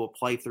being able to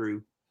play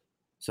through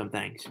some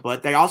things.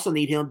 But they also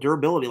need him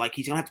durability. Like,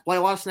 he's going to have to play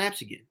a lot of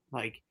snaps again.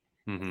 Like,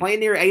 playing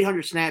near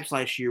 800 snaps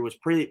last year was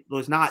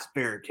not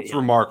fair to him. It's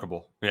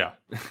remarkable. Yeah.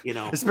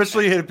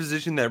 Especially in a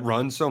position that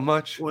runs so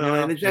much. Well,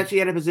 and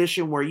especially at a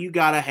position where you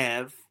got to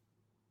have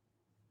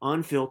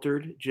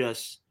unfiltered,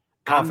 just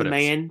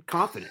confidence.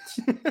 Confidence.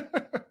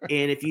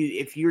 And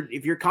if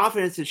your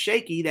confidence is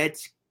shaky,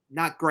 that's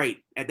not great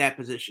at that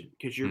position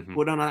because you're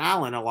put on an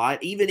island a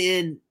lot. Even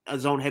in a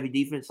zone heavy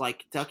defense like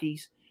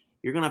Kentucky's,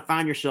 you're going to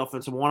find yourself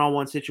in some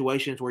one-on-one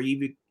situations where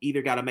you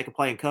either got to make a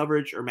play in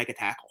coverage or make a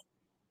tackle.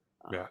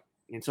 Yeah.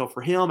 And so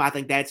for him, I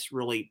think that's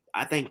really,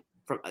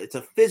 it's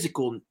a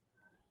physicalness,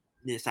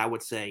 I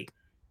would say.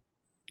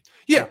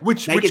 Yeah,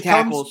 which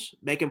tackles,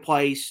 making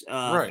plays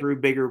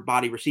through bigger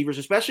body receivers,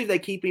 especially if they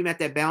keep him at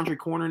that boundary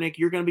corner, Nick.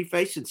 You're going to be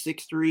facing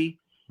 6'3",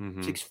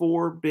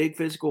 6'4", big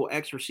physical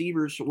X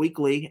receivers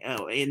weekly.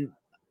 And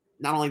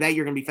not only that,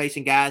 you're going to be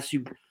facing guys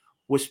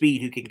with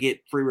speed who can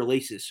get free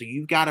releases. So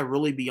you've got to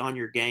really be on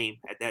your game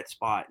at that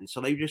spot. And so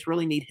they just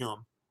really need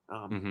him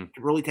to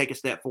really take a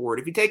step forward.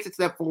 If he takes a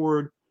step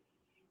forward,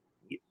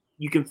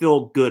 you can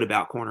feel good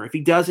about corner. If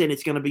he doesn't,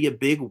 it's going to be a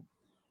big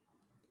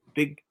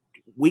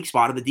weak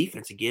spot of the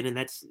defense again, and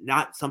that's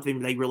not something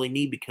they really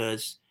need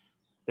because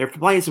they're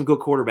playing some good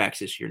quarterbacks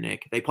this year,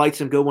 Nick. They played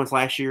some good ones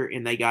last year,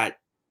 and they got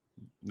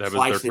that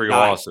was their 3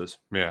 losses.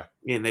 Yeah,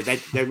 and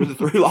they were the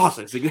 3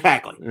 losses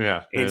exactly.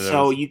 Yeah, and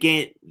so you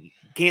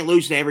can't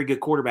lose to every good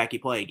quarterback you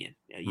play again.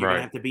 You're going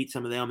to have to beat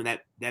some of them, and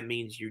that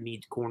means you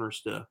need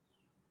corners to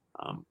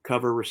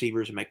cover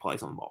receivers and make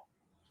plays on the ball.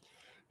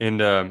 And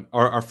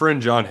our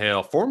friend John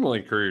Hale,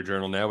 formerly Courier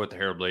Journal, now with the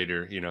Herald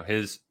Leader,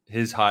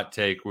 his hot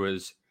take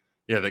was,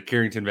 that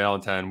Carrington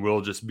Valentine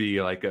will just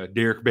be like a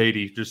Derek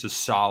Beatty, just a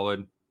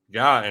solid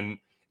guy. And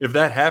if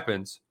that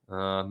happens,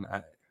 and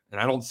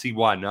I don't see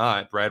why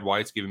not, Brad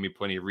White's giving me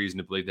plenty of reason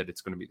to believe that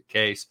it's going to be the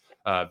case.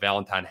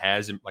 Valentine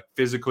has him, like,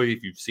 physically,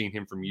 if you've seen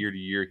him from year to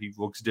year, he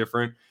looks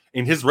different.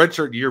 And his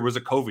redshirt year was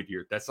a COVID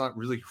year. That's not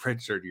really a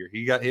redshirt year.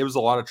 It was a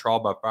lot of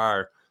trial by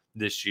fire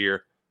this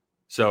year.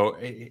 So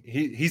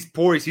he's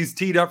poised. He's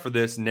teed up for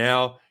this.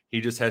 Now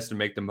he just has to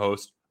make the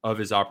most of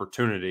his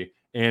opportunity.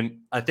 And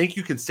I think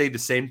you can say the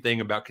same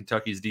thing about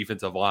Kentucky's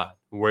defensive line,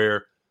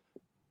 where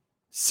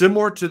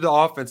similar to the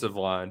offensive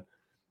line.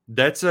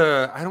 That's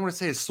I don't want to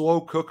say a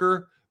slow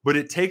cooker, but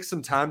it takes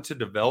some time to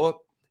develop.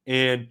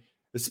 And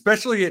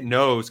especially at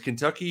nose,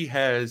 Kentucky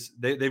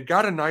they've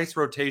got a nice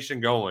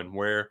rotation going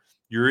where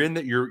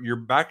you're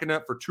backing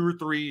up for 2 or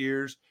 3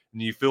 years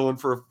and you fill in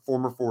for a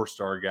former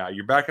 4-star guy.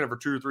 You're backing up for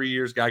 2 or 3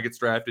 years, guy gets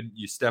drafted,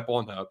 you step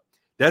on up.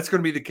 That's going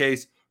to be the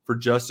case for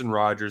Justin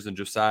Rogers and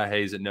Josiah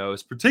Hayes at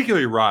nose,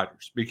 particularly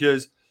Rogers,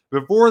 because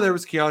before there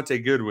was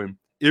Keontae Goodwin,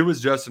 it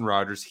was Justin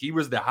Rogers. He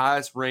was the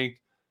highest ranked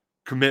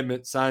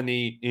commitment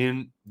signee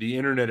in the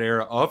internet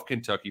era of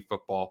Kentucky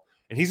football.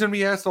 And he's going to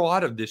be asked a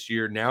lot of this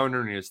year, now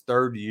entering his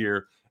 3rd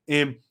year.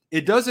 And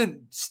it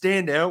doesn't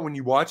stand out when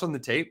you watch on the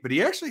tape, but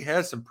he actually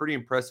has some pretty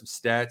impressive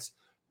stats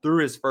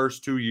through his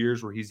first 2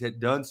 years where he's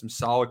done some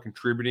solid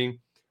contributing,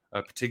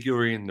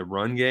 particularly in the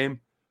run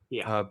game.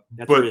 Yeah,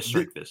 that's where his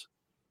strength is.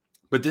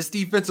 But this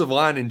defensive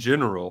line in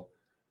general,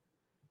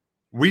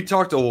 we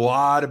talked a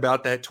lot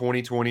about that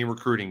 2020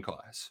 recruiting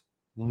class.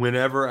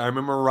 Whenever I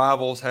remember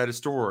Rivals had a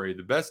story,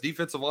 the best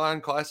defensive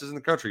line classes in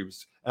the country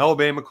was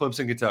Alabama,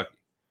 Clemson, Kentucky.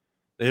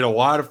 They had a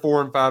lot of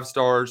 4 and 5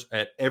 stars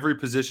at every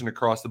position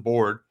across the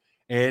board.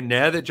 And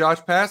now that Josh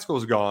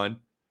Paschal's gone,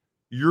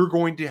 you're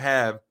going to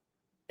have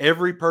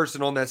every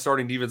person on that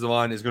starting defensive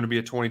line is going to be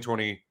a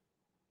 2020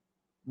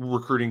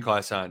 recruiting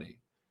class signee.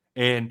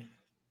 And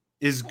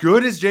as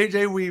good as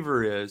J.J.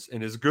 Weaver is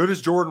and as good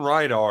as Jordan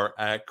Wright are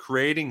at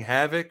creating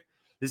havoc,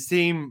 this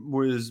team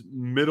was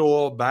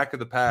back of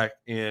the pack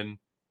in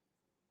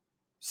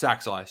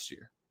sacks last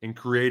year and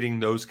creating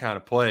those kind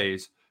of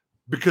plays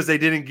because they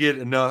didn't get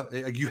enough.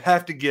 You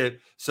have to get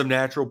some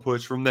natural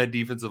push from that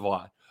defensive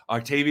line.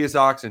 Octavius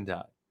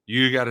Oxendine,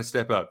 you got to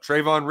step up.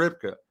 Trayvon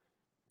Ripka,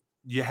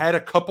 you had a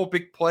couple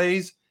big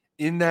plays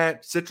in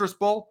that Citrus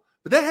Bowl,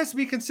 but that has to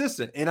be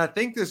consistent. And I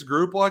think this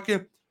group,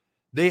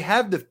 they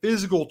have the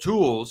physical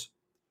tools,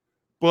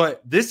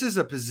 but this is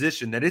a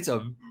position that it's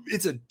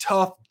a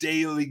tough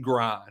daily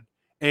grind.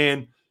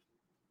 And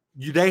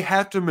they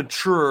have to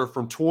mature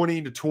from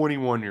 20 to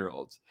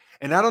 21-year-olds.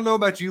 And I don't know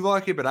about you,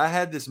 Lucky, but I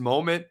had this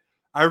moment.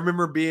 I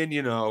remember being,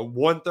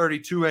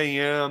 1:30, 2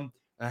 a.m.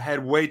 I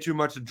had way too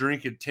much to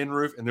drink at Tin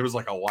Roof, and there was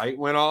a light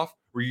went off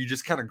where you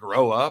just kind of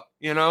grow up,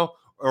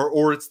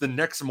 or it's the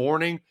next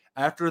morning.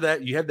 After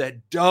that, you have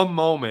that dumb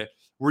moment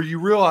where you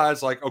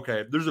realize,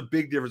 okay, there's a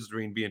big difference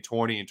between being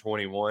 20 and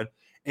 21.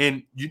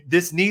 And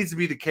this needs to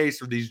be the case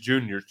for these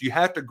juniors. You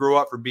have to grow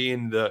up for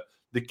being the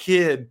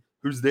kid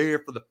who's there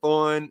for the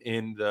fun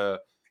and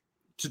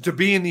to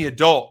being the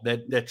adult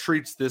that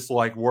treats this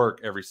like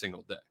work every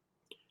single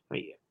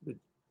day.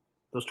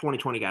 Those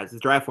 2020 guys, the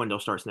draft window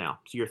starts now.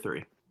 It's year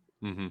 3.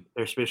 Mm-hmm.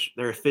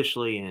 They're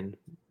officially in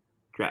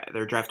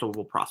they're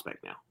draftable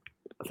prospect now,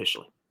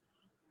 officially.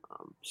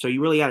 So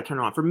you really got to turn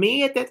it on. For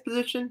me at that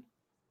position,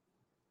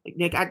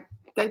 Nick, I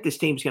think this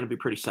team's going to be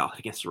pretty solid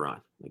against the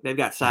run. They've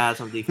got size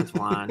on the defensive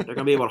line. They're going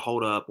to be able to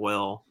hold up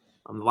well.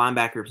 The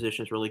linebacker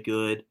position is really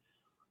good.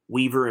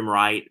 Weaver and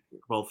Wright,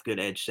 both good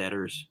edge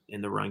setters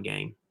in the run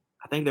game.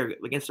 I think they're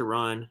against the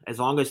run, as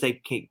long as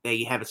they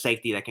have a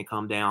safety that can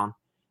come down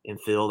and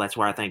fill. That's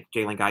where I think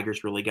Jalen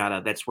Geiger's really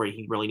that's where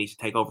he really needs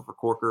to take over for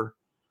Corker.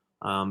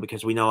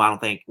 Because we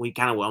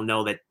kind of well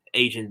know that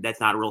Asian, that's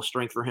not a real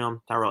strength for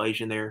him. Tyrell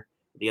Asian there,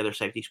 the other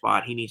safety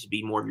spot. He needs to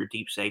be more of your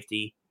deep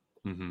safety.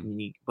 Mm-hmm.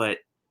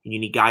 You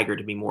need Geiger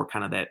to be more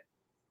kind of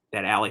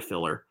that alley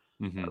filler.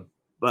 Mm-hmm.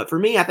 But for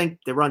me, I think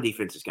the run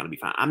defense is going to be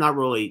fine. I'm not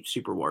really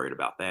super worried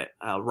about that.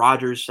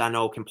 Rogers, I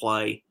know, can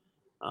play,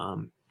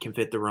 can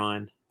fit the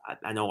run.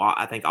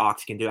 I think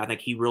Ox can do it. I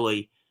think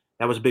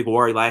that was a big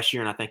worry last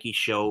year, and I think he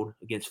showed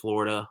against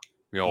Florida.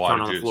 You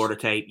turn on the Florida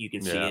tape, you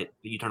can see it.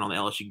 You turn on the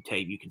LSU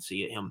tape, you can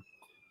see it. Him,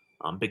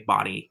 big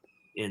body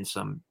in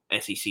some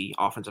SEC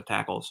offensive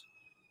tackles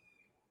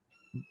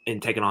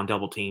and taking on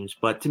double teams.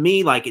 But to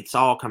me, it's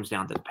all comes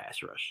down to the pass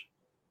rush.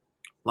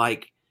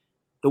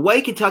 The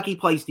way Kentucky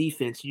plays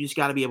defense, you just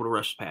got to be able to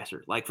rush the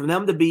passer. For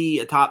them to be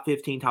a top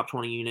 15, top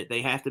 20 unit,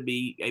 they have to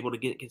be able to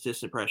get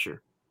consistent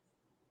pressure.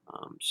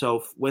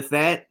 So with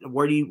that,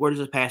 where does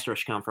the pass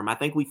rush come from?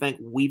 We think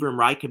Weaver and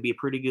Wright could be a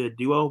pretty good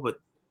duo, but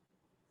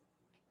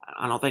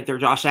I don't think they're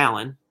Josh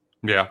Allen.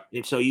 Yeah.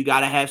 And so you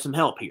got to have some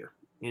help here.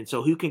 And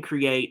so who can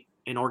create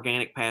an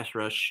organic pass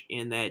rush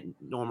in that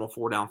normal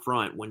 4 down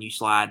front when you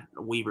slide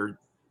Weaver?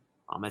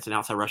 That's an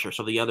outside rusher.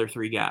 So the other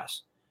 3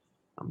 guys.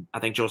 I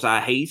think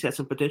Josiah Hayes has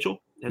some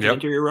potential as an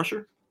interior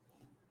rusher.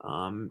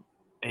 And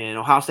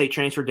Ohio State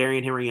transfer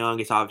Darian Henry-Young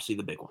is obviously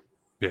the big one.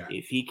 Yeah.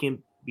 If he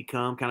can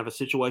become kind of a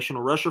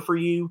situational rusher for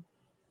you,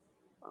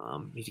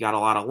 he's got a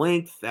lot of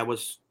length. That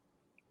was,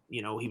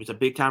 he was a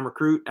big-time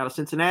recruit out of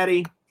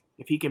Cincinnati.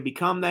 If he can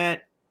become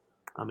that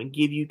and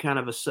give you kind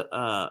of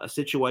a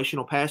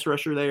situational pass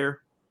rusher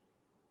there,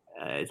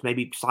 it's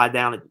maybe slide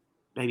down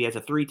maybe as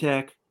a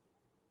 3-tech,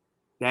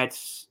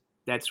 that's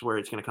where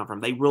it's going to come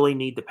from. They really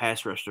need the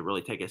pass rush to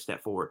really take a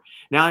step forward.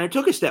 Now, and it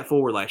took a step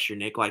forward last year,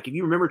 Nick. If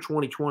you remember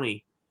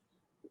 2020,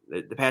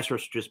 the pass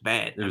rush was just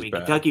bad.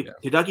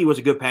 Kentucky was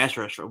a good pass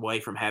rush away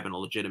from having a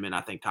legitimate,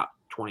 I think, top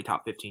 20,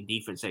 top 15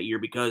 defense that year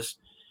because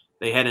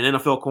They had an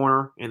NFL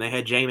corner, and they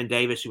had Jamin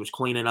Davis, who was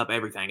cleaning up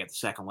everything at the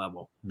second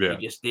level. Yeah.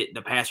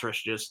 The pass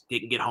rush just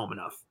didn't get home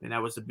enough, and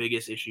that was the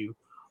biggest issue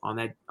on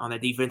that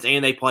defense.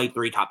 And they played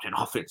 3 top 10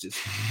 offenses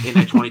in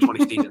that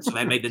 2020 season, so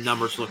that made the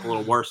numbers look a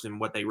little worse than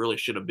what they really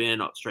should have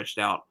been, stretched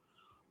out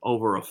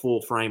over a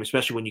full frame,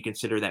 especially when you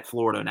consider that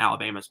Florida and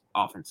Alabama's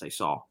offense they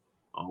saw,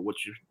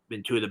 which have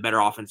been 2 of the better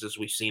offenses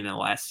we've seen in the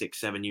last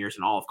 6-7 years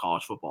in all of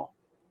college football.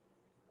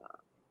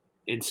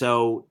 And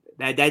so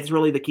that's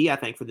really the key, I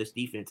think, for this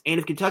defense. And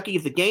if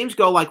the games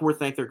go like we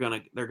think they're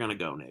gonna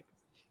go, Nick,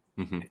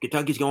 if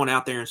Kentucky's going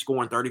out there and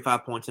scoring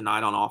 35 points a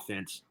night on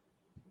offense,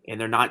 and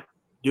they're not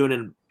doing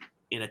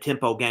it in a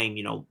tempo game,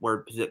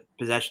 where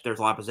there's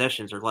a lot of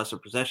possessions or lesser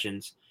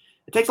possessions,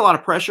 it takes a lot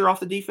of pressure off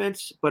the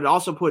defense, but it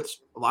also puts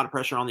a lot of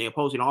pressure on the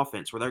opposing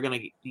offense, where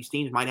these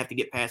teams might have to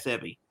get pass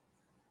heavy.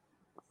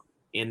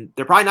 And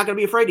they're probably not going to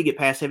be afraid to get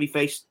pass heavy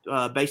based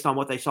on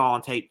what they saw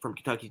on tape from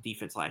Kentucky's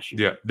defense last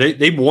year. Yeah,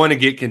 they want to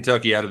get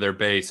Kentucky out of their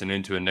base and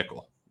into a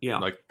nickel. Yeah,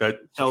 like that.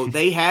 So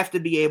they have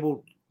to be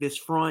able. This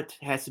front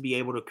has to be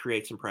able to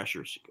create some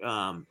pressures,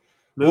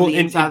 move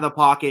inside of the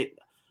pocket,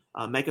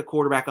 make a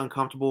quarterback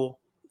uncomfortable.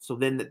 So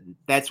then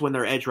that's when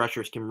their edge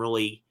rushers can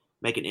really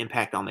make an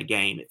impact on the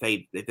game.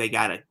 If they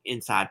got an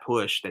inside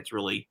push, that's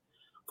really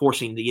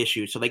forcing the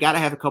issue. So they got to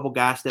have a couple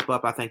guys step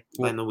up. I think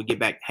when we get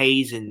back,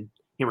 Hayes and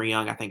Henry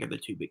Young, I think, are the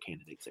 2 big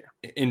candidates there.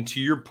 And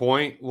to your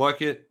point,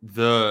 Luckett,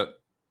 the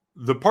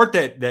part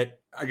that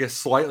I guess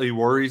slightly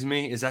worries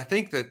me is I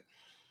think that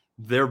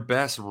their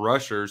best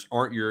rushers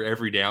aren't your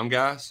every down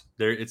guys.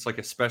 It's like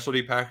a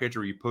specialty package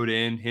where you put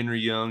in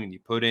Henry Young and you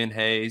put in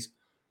Hayes.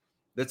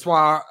 That's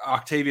why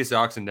Octavius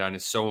Oxendown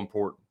is so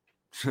important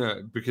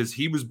because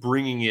he was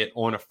bringing it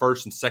on a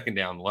first and second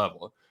down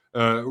level.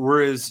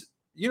 Whereas,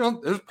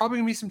 there's probably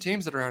going to be some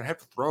teams that are going to have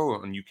to throw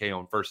on UK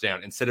on first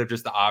down instead of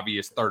just the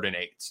obvious 3rd and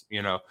 8s.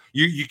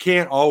 You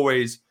can't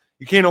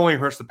only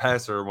rush the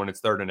passer when it's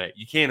 3rd and 8.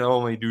 You can't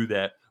only do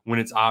that when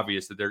it's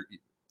obvious that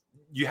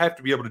you have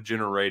to be able to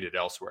generate it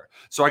elsewhere.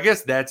 So I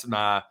guess that's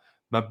my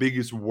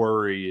biggest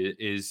worry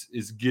is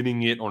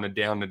getting it on a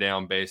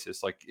down-to-down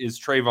basis. Like, is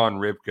Trayvon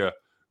Ribka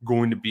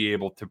going to be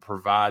able to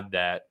provide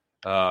that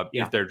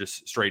if they're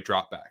just straight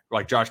drop back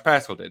like Josh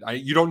Paschal did?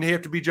 You don't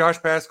have to be Josh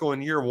Paschal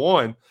in year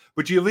 1,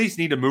 but you at least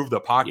need to move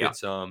the pocket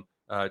some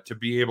to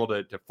be able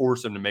to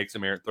force him to make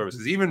some errant throws.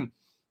 Because even,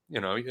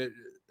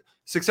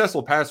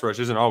 successful pass rush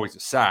isn't always a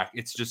sack.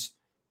 It's just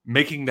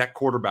making that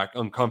quarterback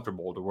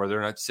uncomfortable to where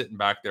they're not sitting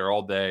back there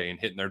all day and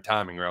hitting their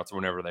timing routes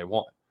whenever they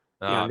want.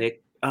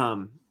 Nick,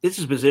 this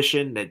is a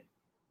position that's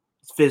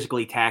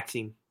physically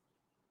taxing.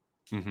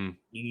 Mm-hmm.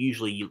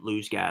 You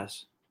lose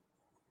guys.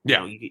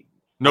 Yeah.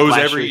 Knows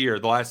every year,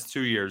 the last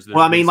 2 years.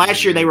 Well, I mean,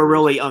 last year they were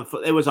really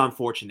it was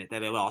unfortunate that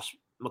they lost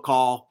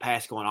McCall,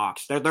 Paschal, and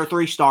Ox. Their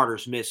 3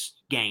 starters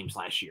missed games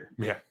last year.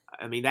 Yeah.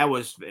 I mean,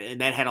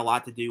 that had a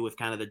lot to do with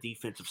kind of the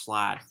defensive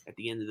slide at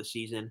the end of the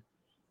season.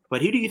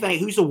 But who do you think?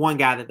 Who's the one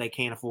guy that they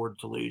can't afford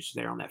to lose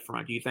there on that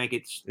front? Do you think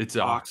it's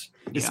Ox?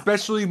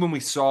 Especially when we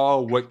saw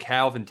what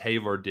Calvin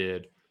Taylor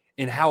did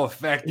and how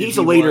effective he's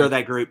a leader of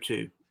that group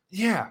too.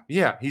 Yeah.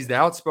 He's the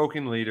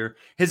outspoken leader.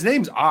 His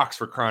name's Ox,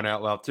 for crying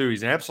out loud, too.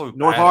 He's an absolute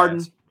North badass.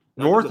 Hardin.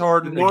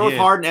 North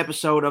Hardin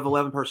episode of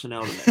 11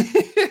 Personnel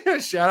today.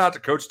 Shout out to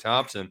Coach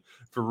Thompson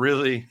for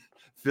really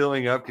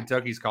filling up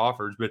Kentucky's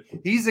coffers. But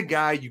he's a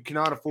guy you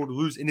cannot afford to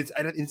lose. And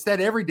it's that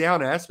every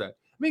down aspect.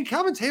 I mean,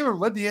 Calvin Taylor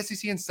led the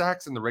SEC in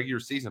sacks in the regular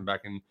season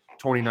back in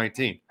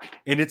 2019.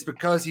 And it's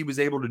because he was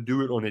able to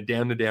do it on a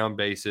down-to-down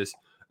basis.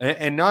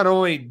 And not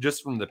only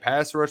just from the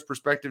pass rush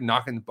perspective,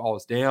 knocking the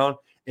balls down.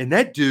 And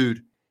that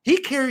dude, he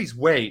carries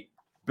weight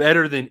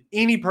better than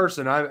any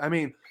person. I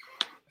mean,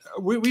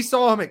 we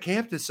saw him at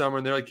camp this summer,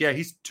 and they're like, yeah,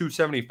 he's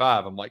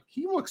 275. I'm like,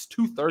 he looks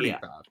 235.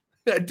 Yeah.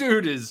 That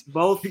dude is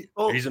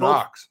he's an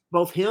ox.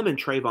 Both him and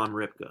Trayvon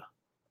Ribka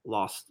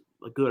lost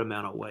a good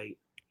amount of weight.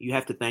 You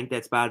have to think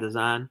that's by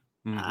design.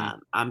 Mm-hmm.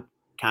 I'm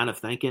kind of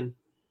thinking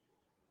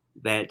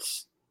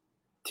that's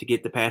to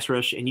get the pass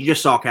rush. And you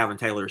just saw Calvin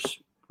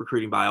Taylor's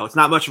recruiting bio. It's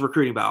not much of a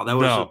recruiting bio.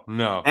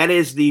 That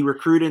is the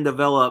recruit and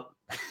develop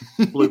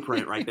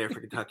blueprint right there for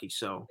Kentucky.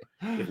 So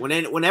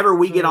whenever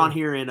we get on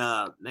here and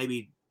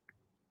maybe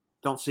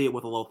don't see it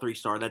with a little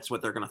 3-star, that's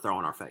what they're going to throw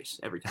in our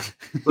face every time.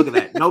 Look at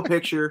that. No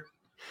picture.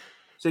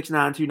 6'9",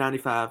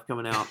 295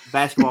 coming out.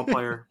 Basketball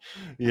player.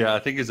 Yeah, I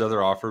think his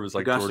other offer was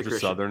like Augusta Georgia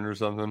Christian. Southern or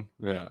something.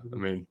 Yeah, I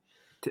mean.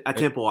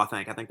 Temple, I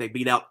think. I think they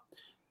beat out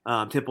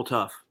Temple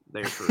Tough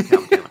there for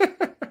Calvin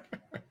Taylor.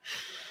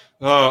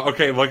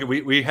 Okay. Look,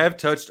 we have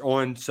touched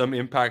on some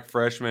impact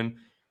freshmen.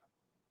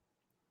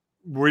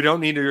 We don't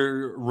need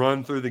to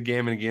run through the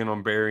gamut again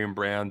on Barry and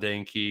Brown,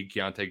 Dane Key,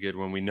 Keontae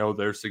Goodwin. We know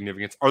their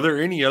significance. Are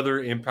there any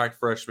other impact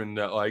freshmen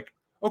that, like,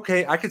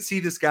 okay, I could see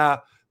this guy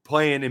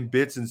playing in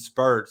bits and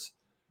spurts?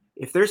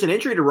 If there's an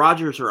injury to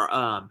Rogers or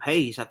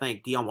Hayes, I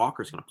think Deion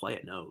Walker's going to play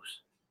at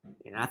nose.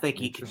 And I think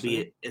he could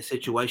be a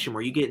situation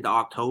where you get into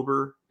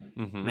October,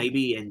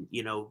 maybe, and,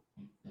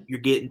 you're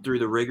getting through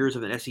the rigors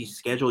of an SEC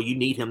schedule. You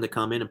need him to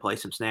come in and play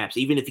some snaps,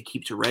 even if he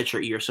keeps a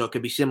redshirt year. So it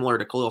could be similar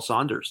to Khalil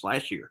Saunders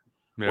last year,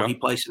 where he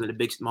plays some of the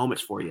big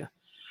moments for you.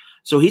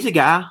 So he's a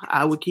guy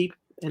I would keep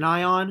an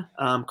eye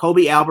on.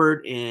 Kobe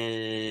Albert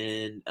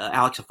and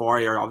Alex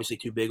Safari are obviously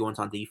two big ones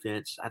on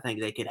defense. I think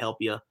they could help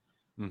you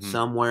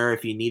somewhere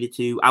if you needed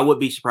to. I would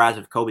be surprised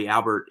if Kobe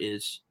Albert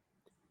is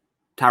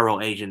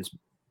Tyrell Asian's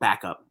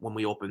backup when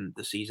we open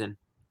the season.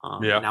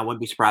 And I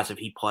wouldn't be surprised if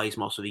he plays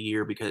most of the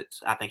year because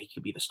I think he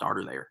could be the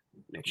starter there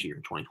next year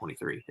in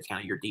 2023. It's kind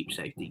of your deep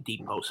safety,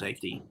 deep post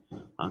safety,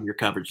 your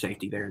coverage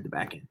safety there in the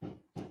back end.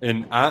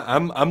 And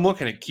I'm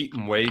looking at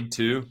Keaton Wade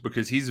too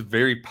because he's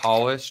very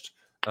polished.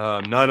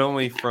 Not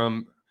only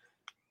from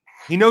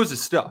he knows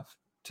his stuff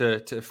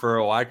to for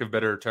a lack of a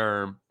better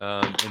term,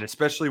 and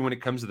especially when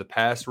it comes to the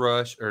pass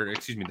rush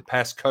the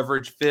pass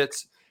coverage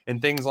fits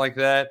and things like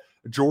that.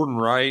 Jordan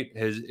Wright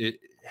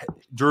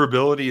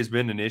durability has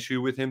been an issue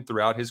with him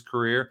throughout his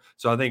career.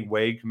 So I think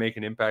Wade can make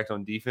an impact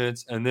on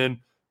defense. And then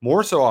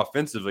more so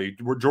offensively,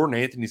 Jordan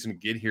Anthony's going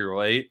to get here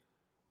late,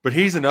 but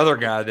he's another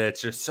guy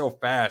that's just so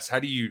fast. How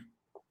do you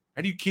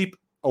keep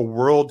a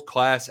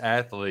world-class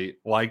athlete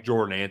like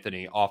Jordan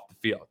Anthony off the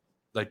field?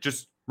 Like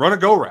just run a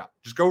go route,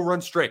 just go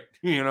run straight,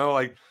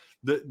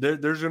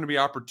 there's going to be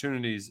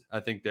opportunities I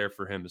think there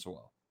for him as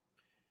well.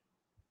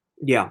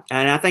 Yeah,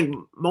 and I think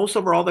most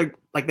overall, they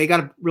got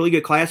a really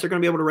good class. They're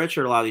going to be able to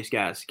redshirt a lot of these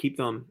guys, keep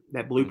them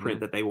that blueprint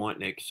that they want,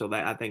 Nick. So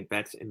that I think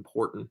that's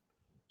important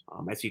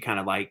as you kind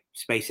of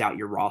space out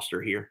your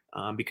roster here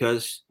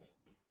because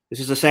this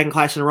is the second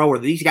class in a row where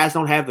these guys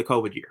don't have the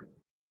COVID year.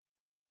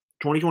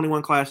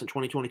 2021 class and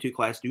 2022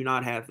 class do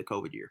not have the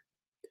COVID year,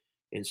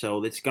 and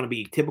so it's going to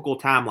be a typical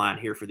timeline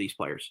here for these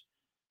players.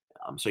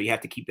 So you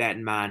have to keep that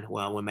in mind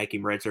when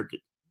making redshirt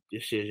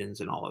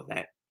decisions and all of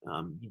that.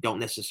 You don't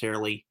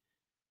necessarily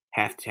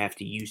have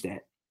to use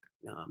that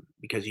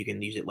because you can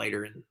use it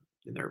later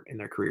in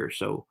their career.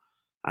 So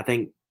I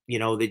think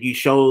that you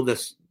show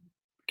this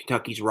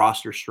Kentucky's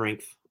roster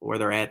strength where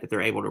they're at, that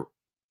they're able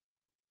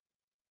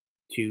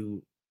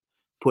to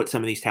put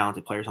some of these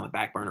talented players on the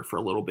back burner for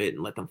a little bit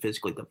and let them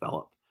physically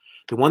develop.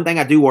 The one thing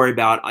I do worry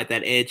about at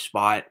that edge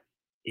spot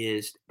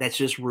is that's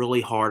just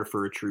really hard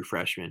for a true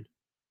freshman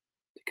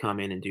to come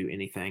in and do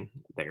anything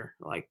there.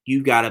 Like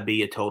you've got to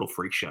be a total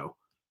freak show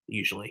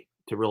usually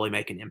to really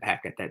make an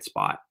impact at that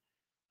spot.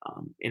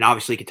 And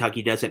obviously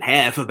Kentucky doesn't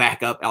have a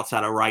backup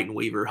outside of Wright and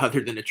Weaver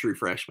other than a true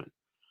freshman.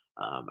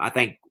 I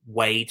think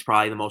Wade's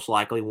probably the most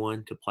likely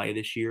one to play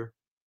this year.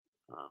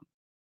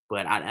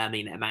 But I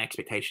mean, my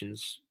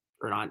expectations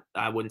are not,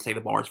 I wouldn't say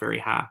the bar is very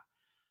high.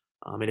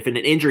 And if an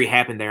injury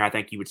happened there, I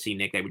think you would see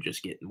Nick, they would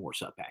just get more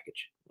sub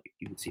package. Like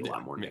you would see a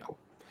lot more nickel.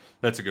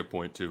 That's a good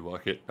point too,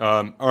 Luckett.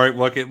 All right,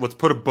 Luckett, let's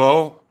put a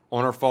bow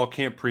on our fall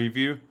camp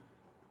preview.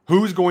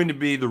 Who's going to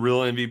be the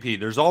real MVP?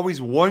 There's always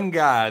one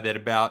guy that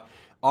about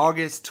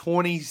August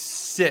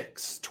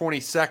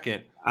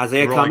 22nd.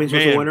 Isaiah Cummings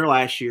was the winner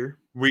last year.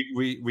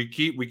 We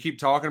keep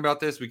talking about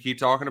this. We keep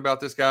talking about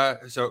this guy.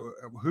 So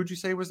who'd you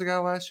say was the guy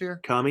last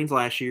year? Cummings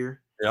last year.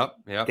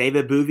 Yep.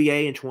 David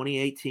Bouvier in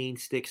 2018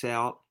 sticks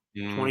out.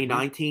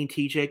 2019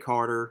 TJ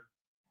Carter.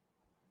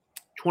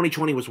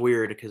 2020 was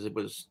weird because it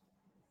was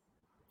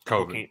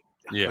COVID.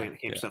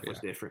 Camp stuff was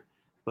different.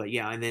 But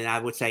yeah, and then I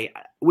would say,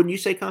 wouldn't you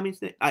say Cummings?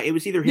 It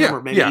was either him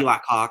or maybe Eli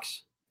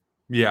Cox.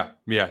 Yeah,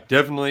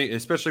 definitely,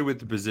 especially with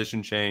the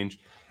position change.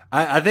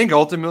 I think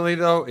ultimately,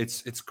 though,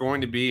 it's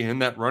going to be in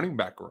that running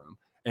back room.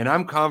 And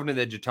I'm confident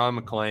that Jaton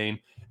McClain,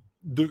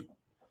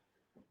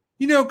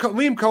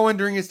 Liam Cohen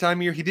during his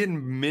time here, he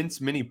didn't mince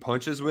many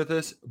punches with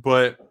us,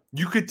 but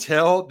you could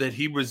tell that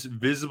he was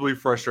visibly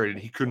frustrated.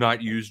 He could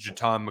not use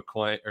Jaton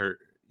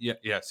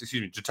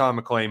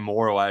McClain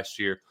more last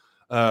year,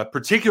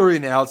 particularly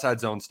in the outside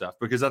zone stuff,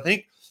 because I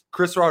think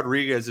Chris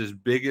Rodriguez's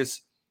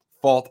biggest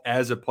fault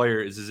as a player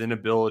is his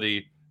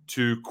inability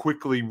to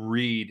quickly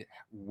read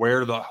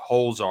where the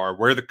holes are,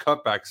 where the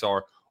cutbacks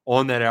are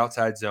on that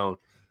outside zone.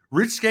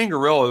 Rich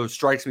Scangarello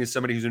strikes me as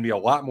somebody who's going to be a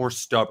lot more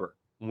stubborn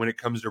when it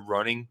comes to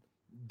running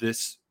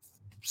this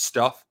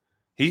stuff.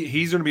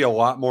 He's going to be a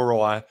lot more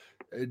reliant.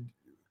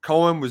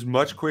 Cohen was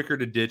much quicker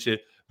to ditch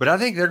it, but I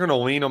think they're going to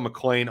lean on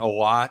McClain a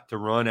lot to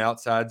run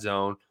outside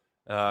zone,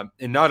 and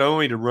not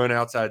only to run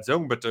outside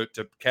zone, but to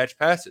catch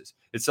passes.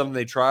 It's something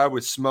they try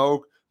with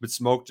Smoke, but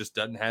Smoke just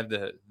doesn't have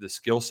the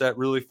skill set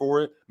really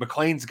for it.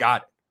 McClain's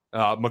got it.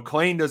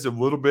 McClain does a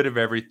little bit of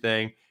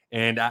everything,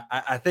 and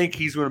I think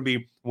he's going to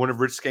be one of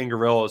Rich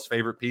Scangarello's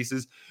favorite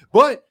pieces.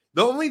 But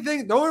the only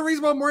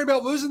reason why I'm worried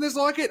about losing this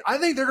Luckett, I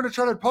think they're going to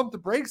try to pump the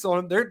brakes on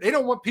him. They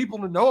don't want people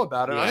to know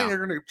about it. Yeah. I think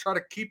they're going to try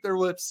to keep their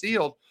lips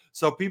sealed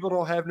so people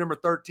don't have number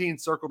 13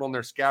 circled on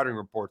their scouting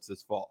reports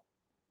this fall.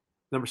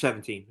 Number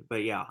 17,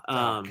 but yeah.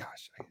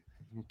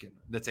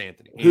 That's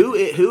Anthony. Who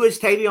is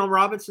Tavion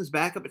Robinson's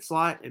backup at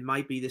slot? It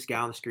might be this guy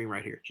on the screen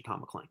right here,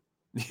 Jaton McClain.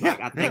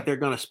 I think they're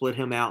going to split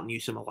him out and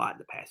use him a lot in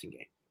the passing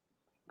game.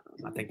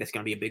 I think that's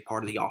going to be a big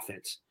part of the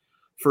offense.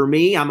 For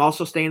me, I'm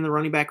also staying in the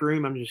running back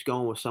room. I'm just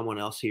going with someone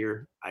else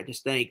here. I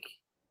just think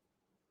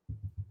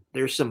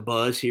there's some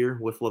buzz here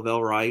with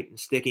Lavelle Wright, and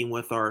sticking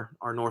with our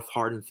North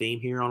Hardin theme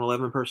here on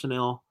 11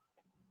 personnel.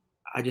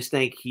 I just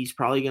think he's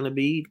probably going to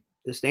be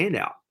the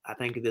standout. I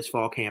think this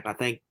fall camp. I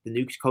think the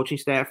new coaching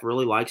staff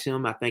really likes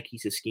him. I think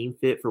he's a scheme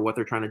fit for what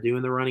they're trying to do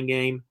in the running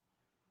game.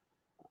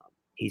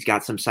 He's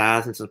got some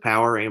size and some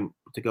power and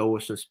to go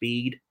with some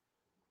speed.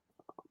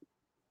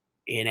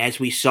 And as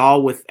we saw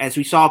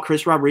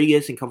Chris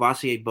Rodriguez and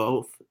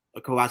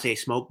Kavasier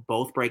Smoke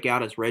both break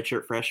out as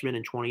redshirt freshmen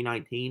in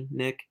 2019,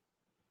 Nick,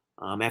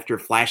 after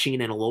flashing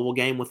in a Louisville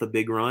game with a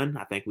big run,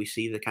 I think we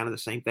see the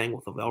same thing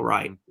with Lavelle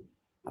Wright.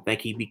 I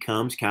think he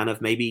becomes kind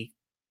of maybe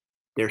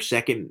their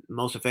second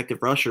most effective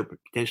rusher,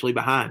 potentially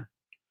behind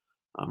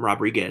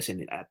Rodriguez.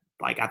 And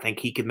I think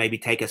he could maybe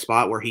take a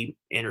spot where he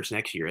enters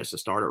next year as a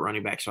starter at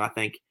running back. So I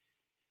think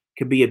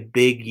could be a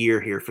big year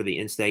here for the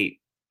in-state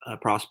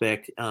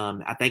prospect.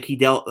 I think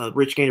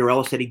Rich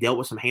Gandarella said he dealt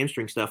with some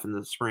hamstring stuff in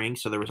the spring.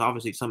 So there was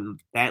obviously something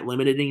that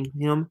limited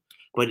him.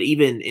 But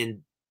even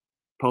in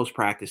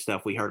post-practice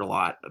stuff, we heard a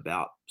lot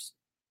about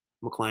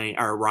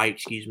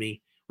Wright, when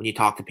you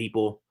talk to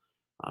people.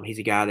 He's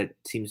a guy that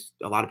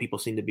a lot of people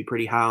seem to be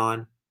pretty high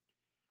on.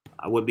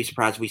 I wouldn't be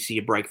surprised if we see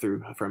a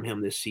breakthrough from him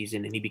this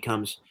season and he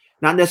becomes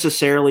not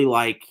necessarily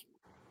like,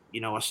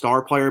 a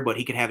star player, but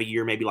he could have a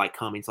year maybe like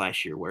Cummings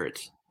last year where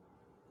it's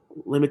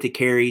limited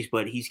carries,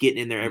 but he's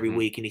getting in there every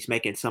week and he's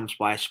making some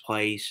splash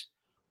plays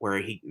where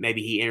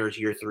he enters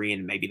year 3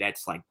 and maybe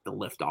that's like the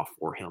liftoff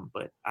for him.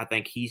 But I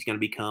think he's going to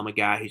become a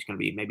guy who's going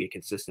to be maybe a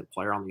consistent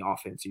player on the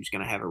offense who's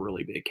going to have a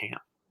really big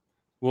camp.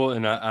 Well,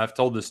 and I've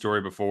told this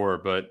story before,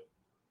 but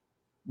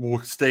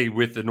we'll stay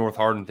with the North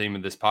Hardin theme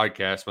of this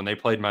podcast. When they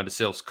played my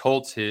DeSales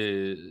Colts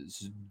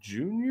his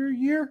junior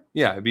year,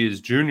 it'd be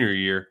his junior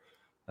year.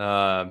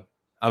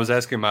 I was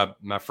asking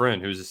my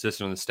friend who's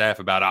assistant on the staff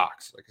about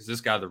Ox. Like, is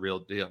this guy the real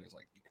deal? And he's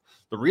like,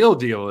 the real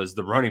deal is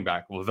the running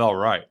back, Lavelle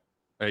Wright.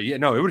 He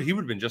would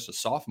have been just a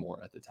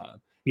sophomore at the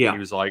time. Yeah. And he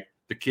was like,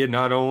 the kid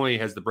not only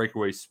has the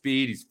breakaway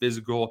speed, he's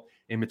physical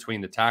in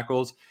between the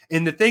tackles.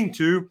 And the thing,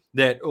 too,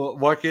 that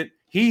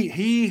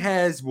he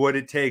has what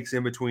it takes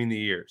in between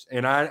the ears.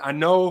 And I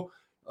know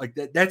like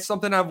that's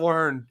something I've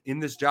learned in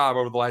this job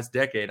over the last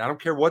decade. I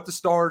don't care what the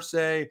stars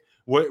say,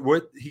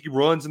 what he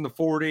runs in the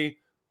 40.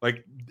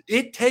 Like,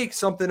 it takes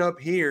something up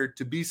here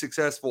to be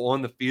successful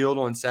on the field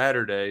on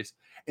Saturdays.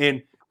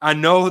 And I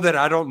know that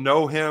I don't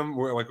know him.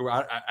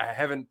 I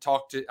haven't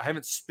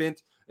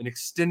spent an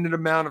extended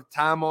amount of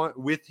time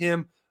with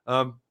him.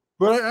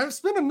 But I've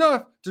spent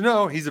enough to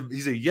know he's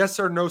a yes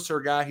sir, no sir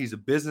guy. He's a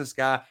business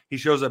guy. He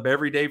shows up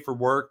every day for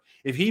work.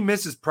 If he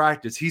misses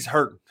practice, he's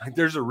hurting. Like,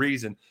 there's a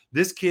reason.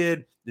 This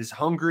kid is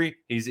hungry.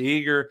 He's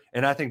eager.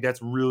 And I think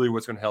that's really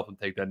what's going to help him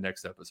take that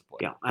next step as a player.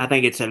 Yeah, I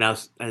think it's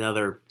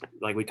another,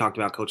 like we talked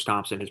about Coach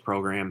Thompson, his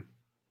program.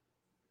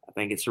 I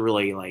think it's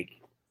really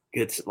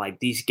it's like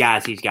these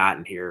guys he's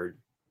gotten here.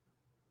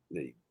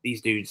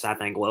 These dudes, I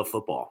think, love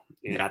football.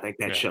 And I think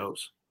that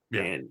shows.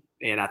 Yeah.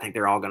 And I think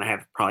they're all going to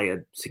have probably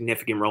a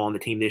significant role on the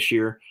team this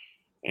year.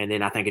 And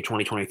then I think in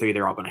 2023,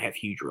 they're all going to have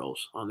huge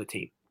roles on the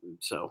team.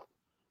 So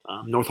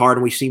North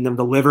Hardin, we've seen them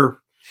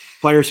deliver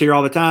players here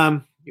all the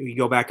time. You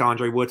go back to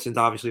Andre Woodson's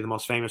obviously the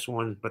most famous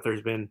one, but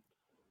there's been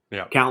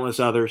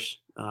countless others.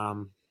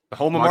 The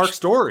home of Mark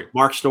Story.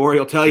 Mark Story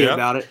will tell you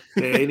about it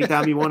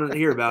anytime you want to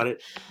hear about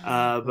it.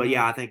 But,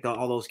 yeah, I think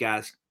all those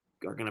guys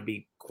are going to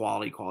be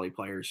quality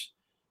players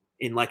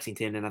in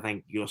Lexington, and I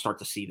think you'll start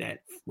to see that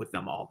with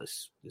them all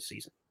this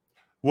season.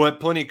 Well,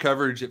 plenty of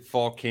coverage at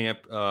fall camp.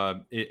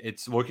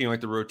 It's looking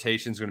like the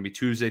rotation is going to be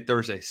Tuesday,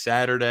 Thursday,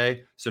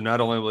 Saturday. So not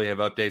only will we have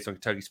updates on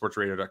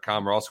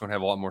KentuckySportsRadio.com, we're also going to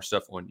have a lot more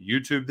stuff on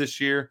YouTube this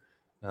year.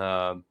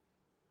 But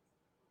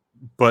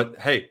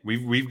hey,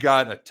 we've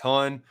got a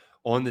ton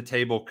on the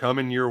table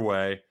coming your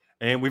way,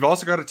 and we've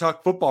also got to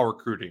talk football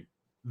recruiting.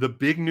 The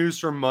big news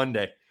from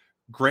Monday: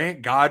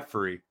 Grant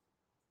Godfrey.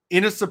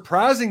 In a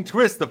surprising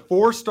twist, the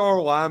 4-star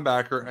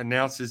linebacker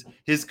announces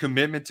his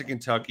commitment to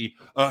Kentucky.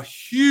 A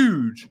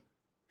huge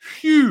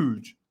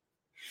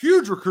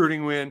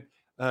recruiting win.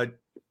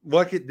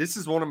 This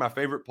is one of my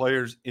favorite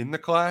players in the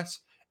class,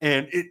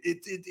 and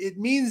it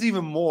means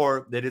even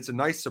more that it's a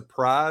nice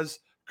surprise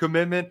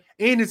commitment,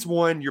 and it's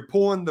one you're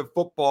pulling the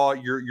football,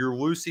 you're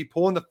Lucy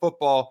pulling the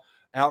football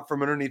out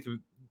from underneath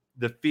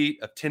the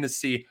feet of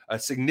Tennessee. A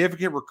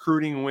significant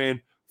recruiting win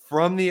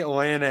from the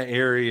Atlanta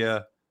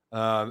area.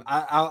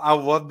 I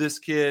love this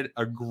kid.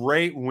 A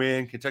great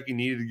win. Kentucky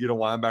needed to get a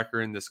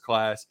linebacker in this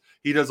class.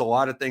 He does a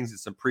lot of things that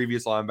some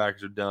previous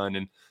linebackers have done,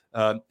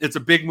 and it's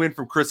a big win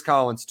from Chris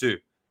Collins too.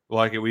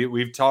 Like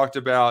we've talked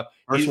about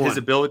his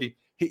ability.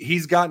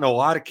 He's gotten a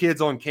lot of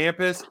kids on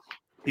campus.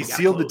 He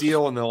sealed the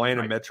deal in the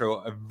Atlanta Metro,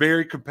 a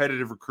very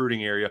competitive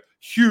recruiting area.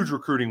 Huge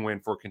recruiting win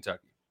for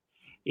Kentucky.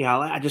 Yeah,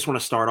 I just want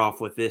to start off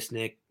with this,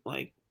 Nick.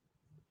 Like,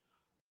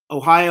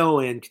 Ohio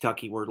and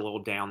Kentucky were a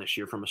little down this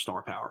year from a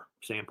star power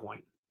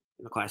standpoint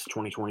in the class of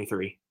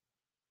 2023.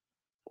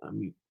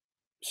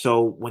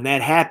 So when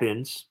that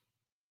happens,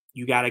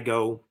 you got to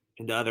go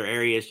into other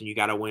areas and you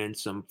got to win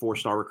some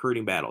 4-star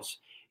recruiting battles.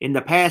 In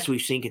the past,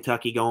 we've seen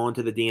Kentucky go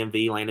into the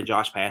DMV, land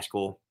Josh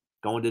Paschal,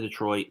 going to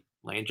Detroit,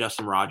 land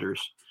Justin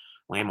Rogers,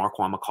 land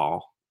Marquand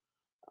McCall.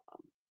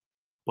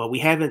 But we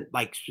haven't,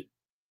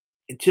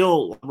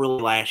 until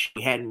really last year,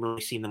 we hadn't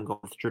really seen them go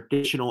with the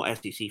traditional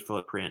SEC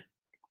footprint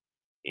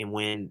and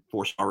win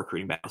 4-star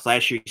recruiting battles.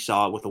 Last year, you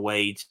saw it with the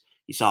Wades.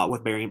 You saw it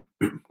with Barry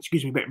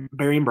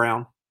and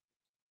Brown.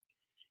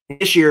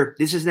 This year,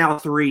 this is now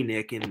 3,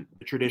 Nick, in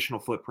the traditional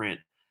footprint,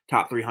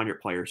 top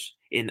 300 players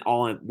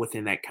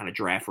within that kind of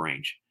draft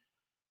range.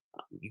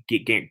 You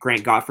get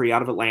Grant Godfrey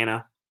out of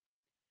Atlanta.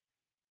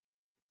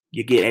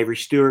 You get Avery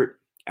Stewart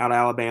out of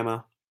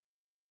Alabama.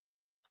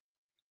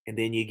 And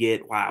then you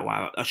get,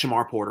 a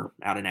Shamar Porter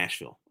out of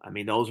Nashville. I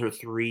mean, those are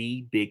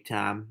 3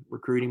 big-time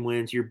recruiting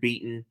wins. You're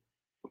beating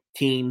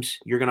teams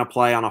you're going to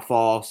play on a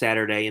fall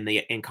Saturday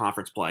in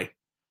conference play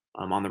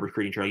on the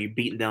recruiting trail. You're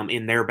beating them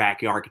in their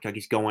backyard.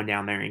 Kentucky's going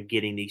down there and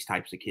getting these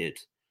types of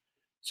kids.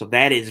 So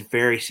that is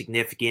very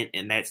significant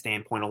in that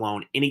standpoint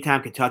alone.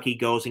 Anytime Kentucky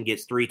goes and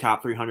gets 3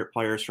 top 300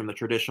 players from the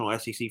traditional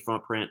SEC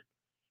footprint,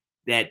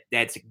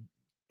 that's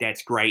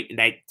great, and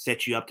that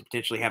sets you up to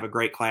potentially have a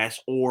great class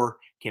or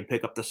can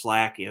pick up the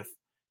slack if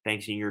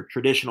things in your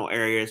traditional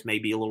areas may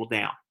be a little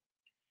down.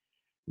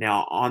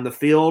 Now, on the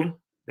field,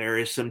 there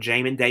is some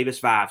Jamin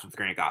Davis vibes with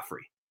Grant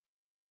Godfrey.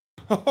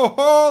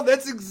 Oh,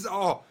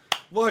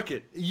 look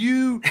it.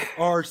 You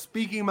are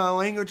speaking my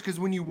language because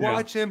when you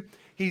watch him,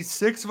 he's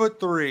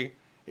 6'3".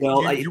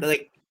 Well,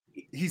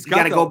 he's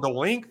got the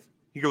length.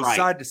 He goes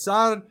side to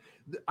side.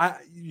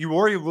 You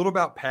worry a little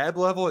about pad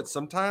level at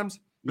sometimes,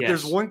 but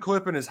there's one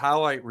clip in his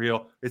highlight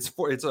reel. It's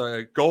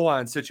a goal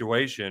line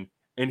situation,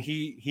 and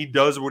he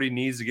does what he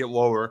needs to get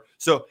lower.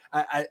 So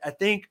I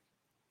think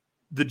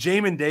the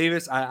Jamin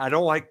Davis, I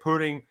don't like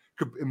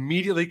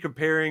immediately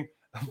comparing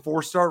a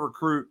 4-star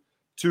recruit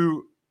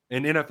to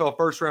an NFL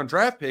first-round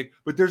draft pick,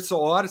 but there's a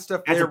lot of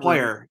stuff there. As a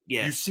player,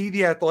 you see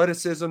the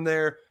athleticism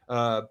there,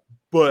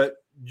 but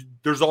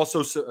there's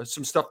also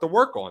some stuff to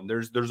work on.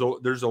 There's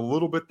a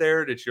little bit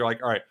there that you're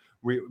like, all right,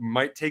 we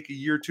might take a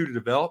year or 2 to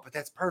develop, but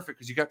that's perfect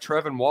because you got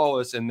Trevin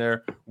Wallace in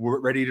there. We're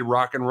ready to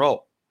rock and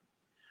roll.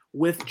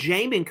 With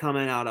Jamin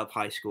coming out of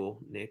high school,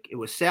 Nick, it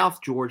was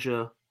South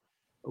Georgia.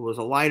 It was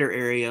a lighter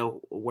area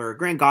where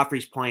Grant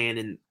Godfrey's playing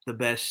in the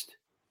best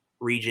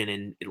region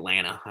in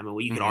Atlanta. I mean,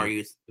 you could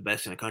argue it's the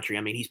best in the country.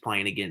 I mean, he's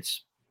playing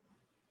against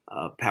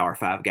Power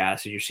 5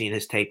 guys, so you're seeing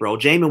his tape roll.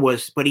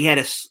 But he had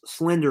a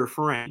slender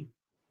frame,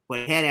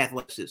 but he had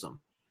athleticism.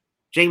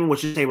 Jamin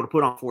was just able to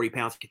put on 40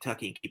 pounds in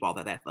Kentucky and keep all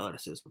that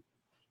athleticism.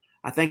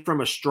 I think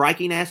from a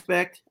striking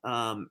aspect,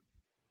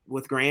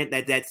 with Grant,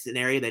 that's an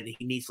area that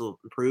he needs to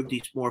improve.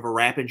 He's more of a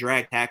wrap and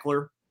drag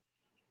tackler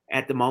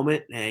at the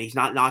moment, and he's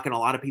not knocking a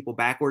lot of people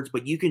backwards,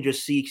 but you can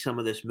just see some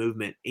of this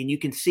movement, and you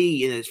can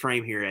see in his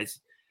frame here as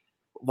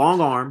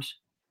long arms.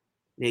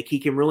 Nick, he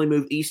can really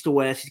move east to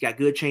west. He's got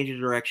good change of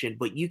direction,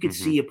 but you can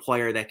see a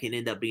player that can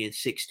end up being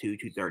 6'2",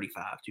 235,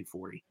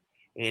 240.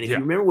 And if you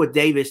remember with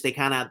Davis,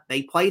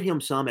 they played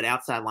him some at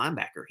outside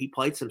linebacker. He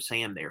played some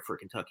Sam there for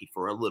Kentucky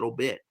for a little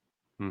bit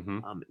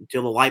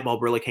until the light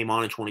bulb really came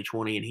on in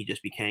 2020, and he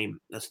just became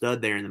a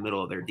stud there in the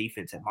middle of their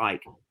defense at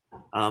Mike.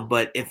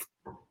 But if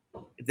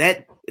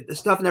the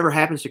stuff never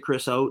happens to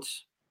Chris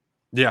Oates,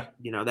 that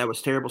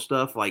was terrible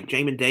stuff. Like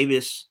Jamin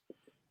Davis,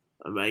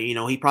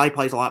 he probably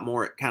plays a lot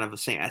more at kind of a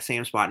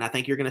Sam spot, and I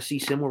think you're going to see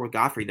similar with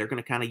Godfrey. They're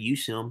going to kind of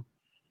use him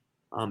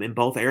in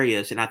both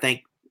areas, and I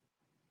think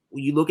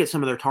when you look at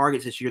some of their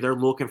targets this year, they're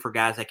looking for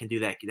guys that can do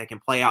that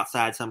can play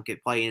outside, some can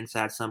play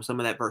inside, some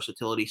of that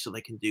versatility, so they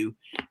can do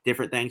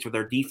different things with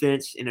their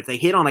defense. And if they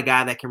hit on a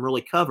guy that can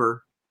really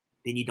cover,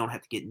 then you don't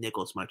have to get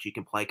nickel as much. You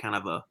can play kind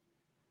of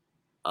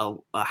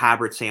a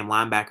hybrid Sam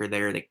linebacker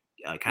there that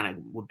kind of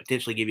would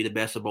potentially give you the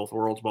best of both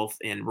worlds, both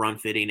in run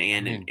fitting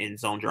and in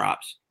zone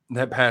drops.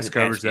 That pass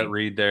coverage, that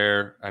read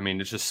there, I mean,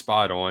 it's just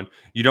spot on.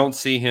 You don't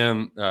see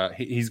him.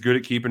 He's good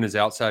at keeping his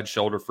outside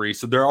shoulder free.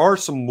 So there are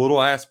some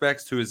little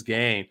aspects to his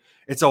game.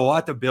 It's a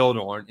lot to build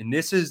on. And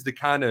this is the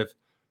kind of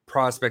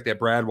prospect that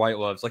Brad White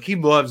loves. Like, he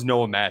loves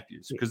Noah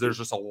Matthews because there's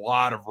just a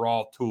lot of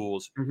raw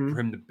tools for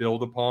him to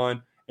build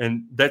upon.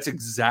 And that's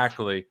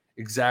exactly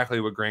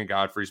what Grant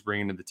Godfrey's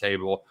bringing to the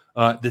table.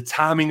 The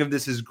timing of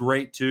this is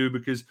great, too,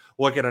 because,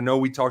 look, I know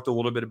we talked a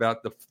little bit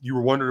about you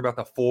were wondering about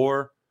the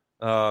floor.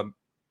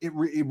 It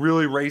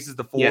really raises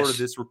the floor of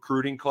this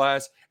recruiting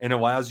class and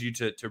allows you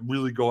to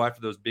really go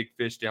after those big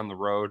fish down the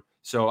road.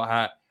 So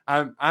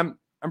I'm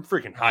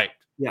freaking hyped.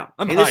 Yeah,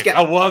 I'm hyped.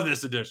 I love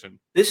this edition.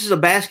 This is a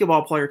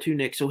basketball player too,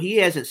 Nick. So he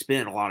hasn't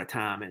spent a lot of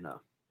time in a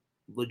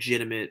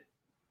legitimate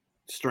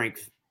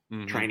strength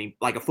training,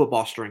 like a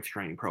football strength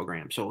training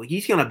program. So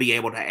he's going to be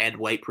able to add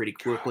weight pretty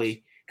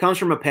quickly. Comes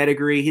from a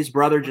pedigree. His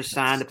brother just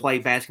signed to play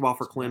basketball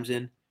for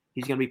Clemson.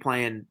 He's going to be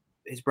playing.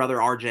 His brother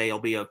RJ will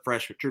be a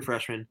true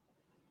freshman.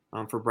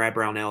 For Brad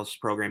Brownell's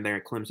program there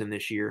at Clemson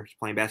this year. He's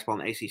playing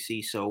basketball in the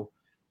ACC, so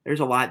there's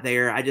a lot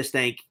there. I just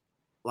think,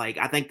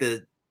 I think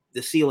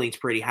the ceiling's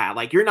pretty high.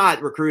 Like, you're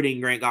not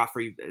recruiting Grant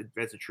Godfrey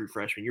as a true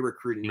freshman. You're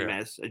recruiting him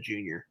as a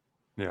junior.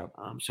 Yeah.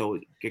 So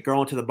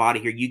growing to the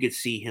body here, you could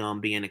see him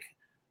being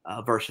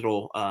a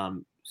versatile,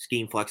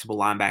 scheme-flexible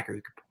linebacker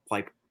who could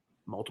play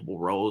multiple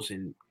roles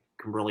and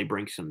can really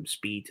bring some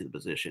speed to the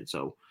position.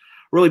 So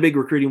really big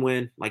recruiting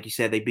win. Like you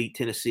said, they beat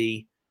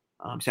Tennessee.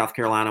 South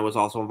Carolina was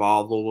also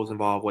involved. Louisville was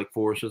involved. Wake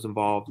Forest was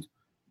involved.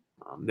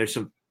 There's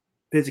some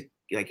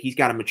like he's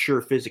got to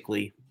mature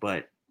physically,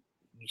 but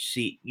you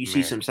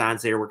see some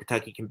signs there where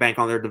Kentucky can bank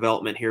on their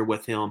development here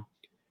with him.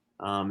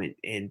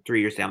 And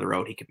 3 years down the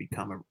road, he could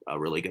become a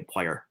really good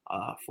player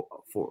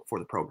for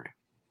the program.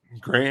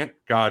 Grant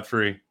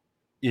Godfrey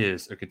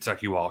is a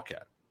Kentucky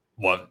Wildcat.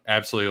 Love it.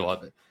 Absolutely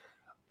love it.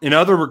 In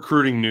other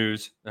recruiting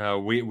news,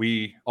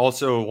 we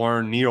also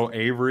learned Neil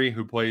Avery,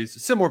 who plays a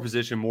similar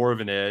position, more of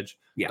an edge.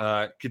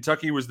 Yeah.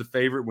 Kentucky was the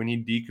favorite when he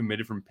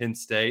decommitted from Penn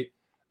State.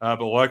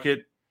 But look at,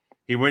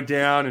 he went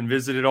down and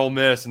visited Ole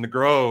Miss in the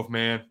Grove,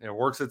 man. It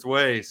works its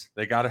ways.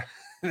 They got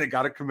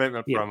a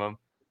commitment from him.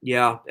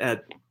 Yeah.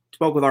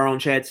 Spoke with our own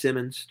Chad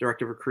Simmons,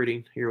 director of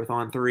recruiting here with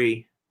On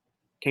 3.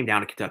 Came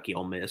down to Kentucky,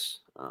 Ole Miss.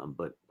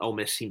 But Ole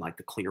Miss seemed like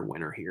the clear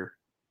winner here.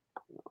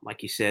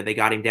 Like you said, they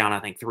got him down, I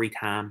think, 3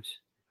 times.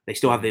 They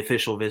still have the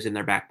official visit in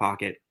their back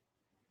pocket.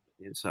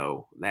 And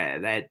so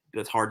that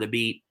was hard to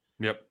beat.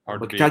 Yep,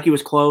 hard to beat. Kentucky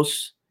was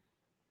close.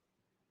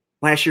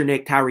 Last year,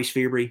 Nick, Tyrese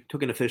Fearbry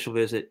took an official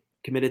visit,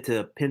 committed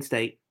to Penn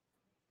State.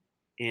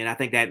 And I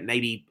think that may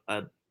be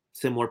a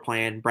similar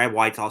plan. Brad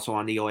White's also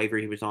on Neil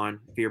Avery. He was on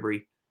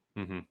Fearbry.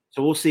 Mm-hmm.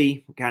 So we'll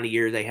see what kind of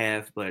year they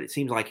have. But it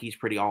seems like he's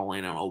pretty all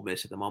in on Ole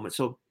Miss at the moment.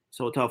 So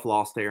a tough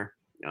loss there.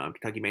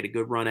 Kentucky made a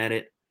good run at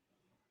it.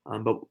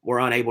 But we're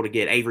unable to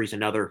get. Avery's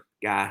another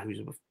guy who's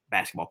a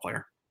basketball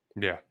player.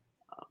 Yeah.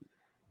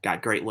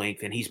 Got great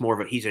length, and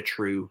he's a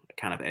true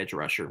kind of edge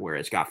rusher,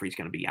 whereas Godfrey's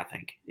going to be, I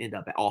think, end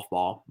up off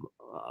ball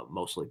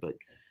mostly. But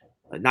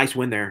a nice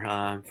win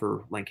there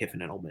for Lane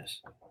Kiffin and Ole Miss.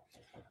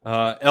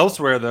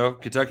 Elsewhere, though,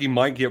 Kentucky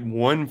might get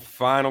one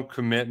final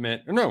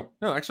commitment. No,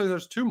 actually,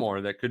 there's 2 more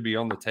that could be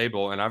on the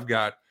table, and I've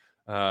got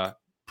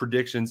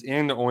predictions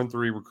in the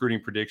On3 recruiting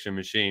prediction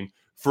machine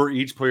for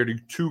each player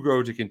to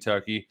go to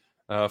Kentucky.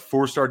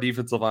 4-star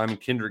defensive lineman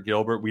Kendrick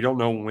Gilbert. We don't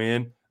know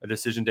when a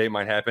decision date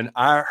might happen.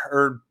 I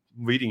heard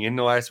leading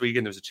into last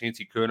weekend there's a chance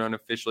he could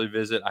unofficially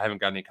visit. I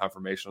haven't got any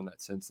confirmation on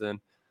that since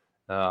then.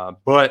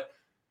 But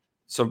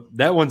so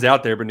that one's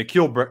out there. But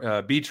Nikhil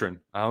Beatron,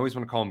 I always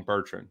want to call him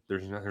Bertrand.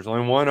 There's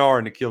only one R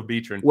in Nikhil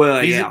Beatron.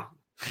 Well, yeah.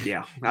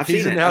 I've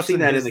seen that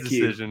in the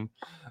decision.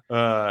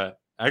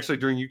 Actually,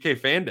 during UK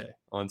Fan Day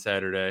on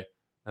Saturday,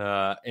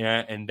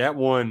 and that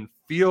one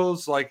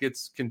feels like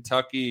it's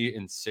Kentucky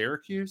and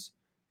Syracuse,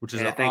 which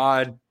is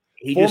odd.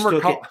 He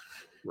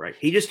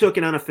just took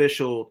an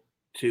unofficial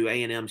to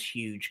A&M's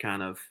huge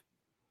kind of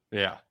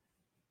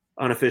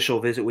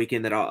unofficial visit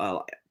weekend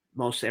that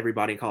most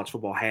everybody in college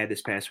football had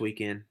this past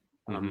weekend.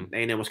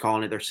 A&M was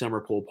calling it their summer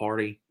pool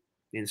party.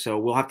 And so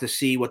we'll have to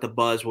see what the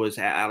buzz was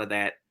out of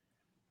that.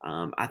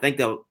 I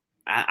think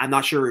I'm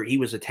not sure he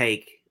was a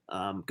take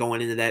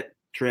going into that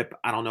trip.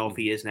 I don't know if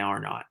he is now or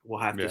not.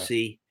 We'll have to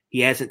see. He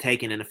hasn't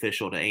taken an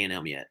official to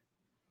A&M yet.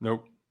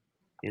 Nope.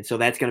 And so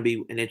that's going to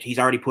be – and he's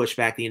already pushed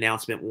back the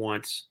announcement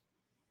once.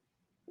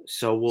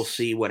 So we'll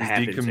see what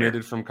happens. He's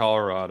decommitted from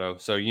Colorado.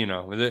 So,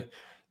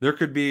 there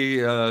could be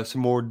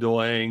some more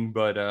delaying.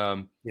 But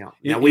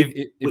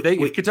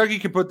if Kentucky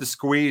can put the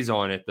squeeze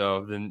on it,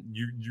 though, then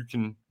you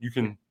can.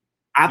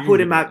 I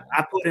put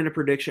in a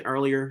prediction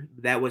earlier.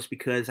 That was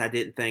because I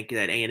didn't think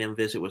that A&M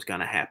visit was going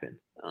to happen.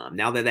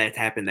 Now that that's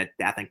happened,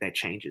 I think that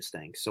changes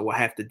things. So we'll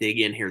have to dig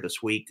in here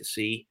this week to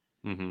see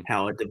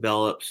how it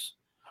develops.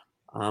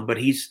 But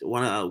he's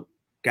one of the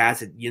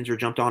guys that Yinzer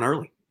jumped on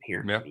early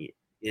here. Yep.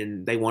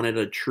 And they wanted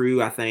a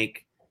true, I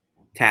think,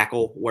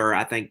 tackle where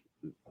I think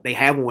they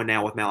have one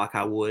now with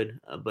Malachi Wood,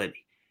 but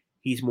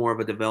he's more of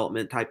a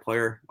development type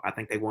player. I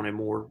think they wanted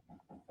more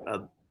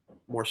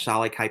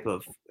solid type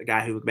of a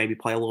guy who would maybe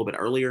play a little bit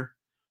earlier.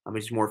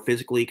 He's more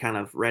physically kind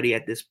of ready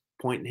at this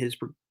point in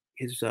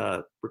his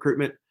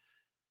recruitment.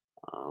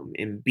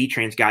 And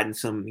B-Tran's gotten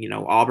some,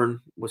 Auburn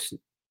was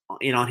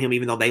in on him,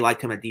 even though they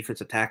liked him at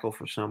defensive tackle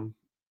for some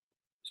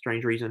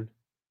strange reason.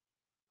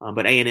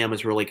 But A&M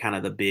is really kind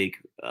of the big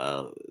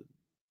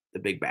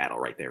battle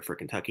right there for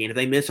Kentucky. And if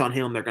they miss on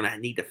him, they're going to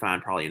need to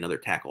find probably another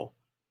tackle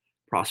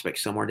prospect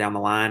somewhere down the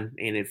line.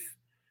 And if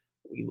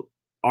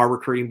our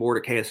recruiting board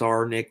at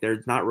KSR, Nick,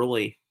 there's not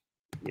really,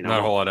 not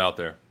a whole lot out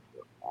there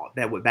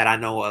that I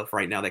know of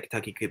right now that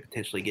Kentucky could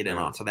potentially get in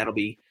on. So that'll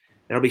be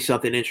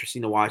something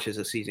interesting to watch as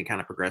the season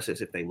kind of progresses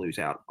if they lose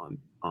out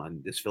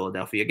on this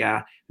Philadelphia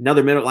guy.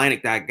 Another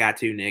Mid-Atlantic guy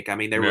too, Nick. I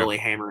mean, they're really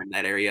hammering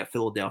that area,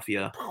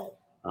 Philadelphia,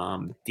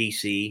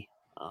 DC,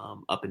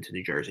 up into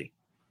New Jersey.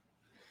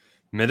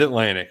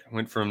 Mid-Atlantic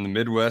went from the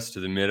Midwest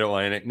to the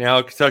Mid-Atlantic.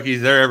 Now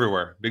Kentucky's there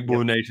everywhere. Big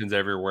Blue Nation's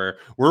everywhere.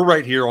 We're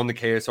right here on the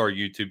KSR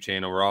YouTube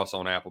channel. We're also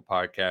on Apple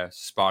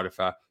Podcasts,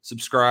 Spotify.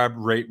 Subscribe,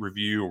 rate,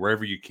 review,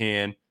 wherever you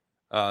can.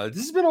 This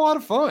has been a lot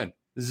of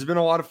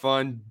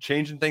fun.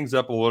 Changing things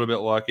up a little bit,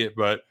 like it,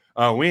 but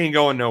we ain't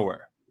going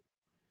nowhere.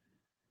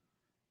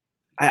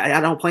 I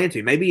don't plan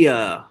to. Maybe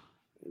our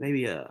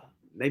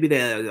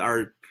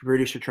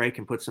producer Trey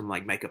can put some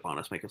like makeup on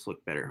us, make us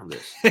look better on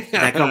this. Does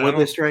that come with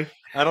this, Trey?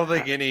 I don't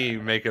think any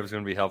makeup is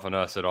going to be helping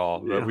us at all.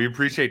 But we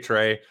appreciate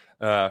Trey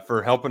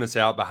for helping us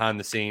out behind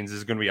the scenes. This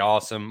is going to be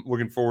awesome.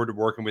 Looking forward to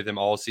working with him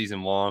all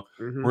season long.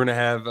 We're going to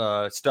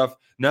have stuff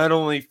not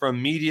only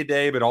from Media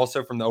Day, but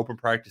also from the open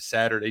practice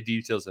Saturday.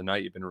 Details of the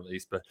night have been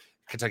released, but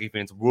Kentucky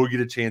fans will get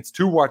a chance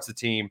to watch the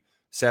team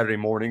Saturday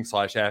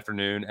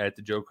morning/afternoon at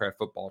the Joe Craft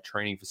Football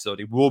Training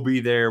Facility. We'll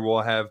be there.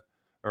 We'll have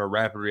a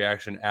rapid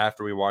reaction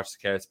after we watch the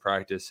Cats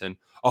practice and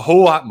a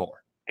whole lot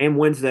more. And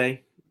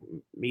Wednesday,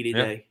 Media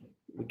Day,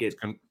 we get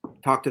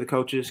talk to the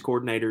coaches,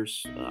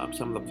 coordinators,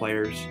 some of the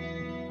players.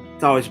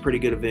 It's always a pretty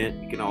good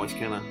event. You can always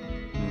kind of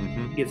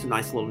get some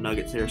nice little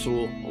nuggets there.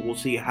 So we'll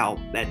see how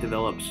that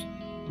develops.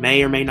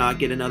 May or may not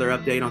get another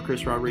update on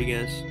Chris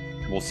Rodriguez.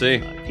 We'll see.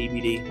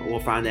 TBD. We'll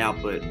find out.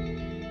 But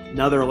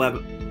another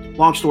 11.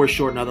 Long story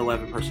short, another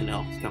 11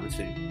 personnel is coming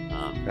soon.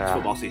 It's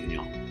football season,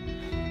 y'all.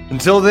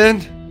 Until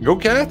then, go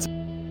Cats.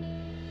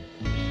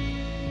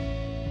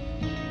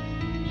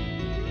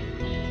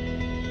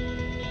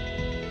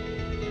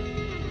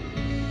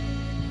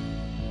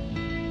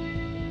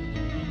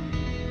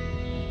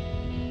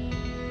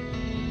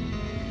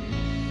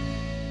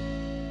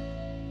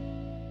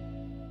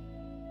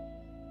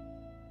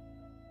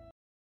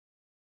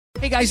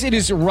 Hey guys, it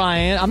is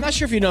Ryan. I'm not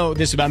sure if you know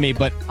this about me,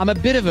 but I'm a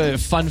bit of a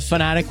fun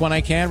fanatic when I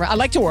can. I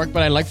like to work,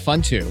 but I like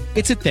fun too.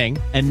 It's a thing.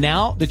 And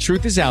now the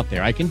truth is out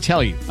there. I can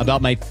tell you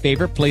about my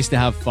favorite place to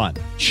have fun.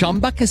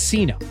 Chumba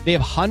Casino. They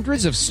have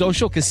hundreds of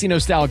social casino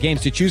style games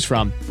to choose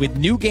from with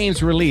new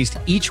games released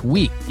each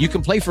week. You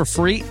can play for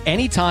free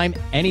anytime,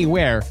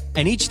 anywhere.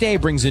 And each day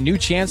brings a new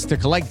chance to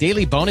collect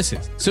daily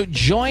bonuses. So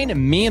join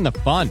me in the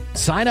fun.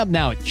 Sign up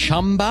now at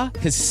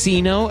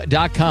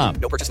ChumbaCasino.com.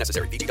 No purchase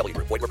necessary. VGW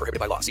Group. Void where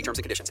prohibited by law. See terms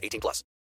and conditions. 18+.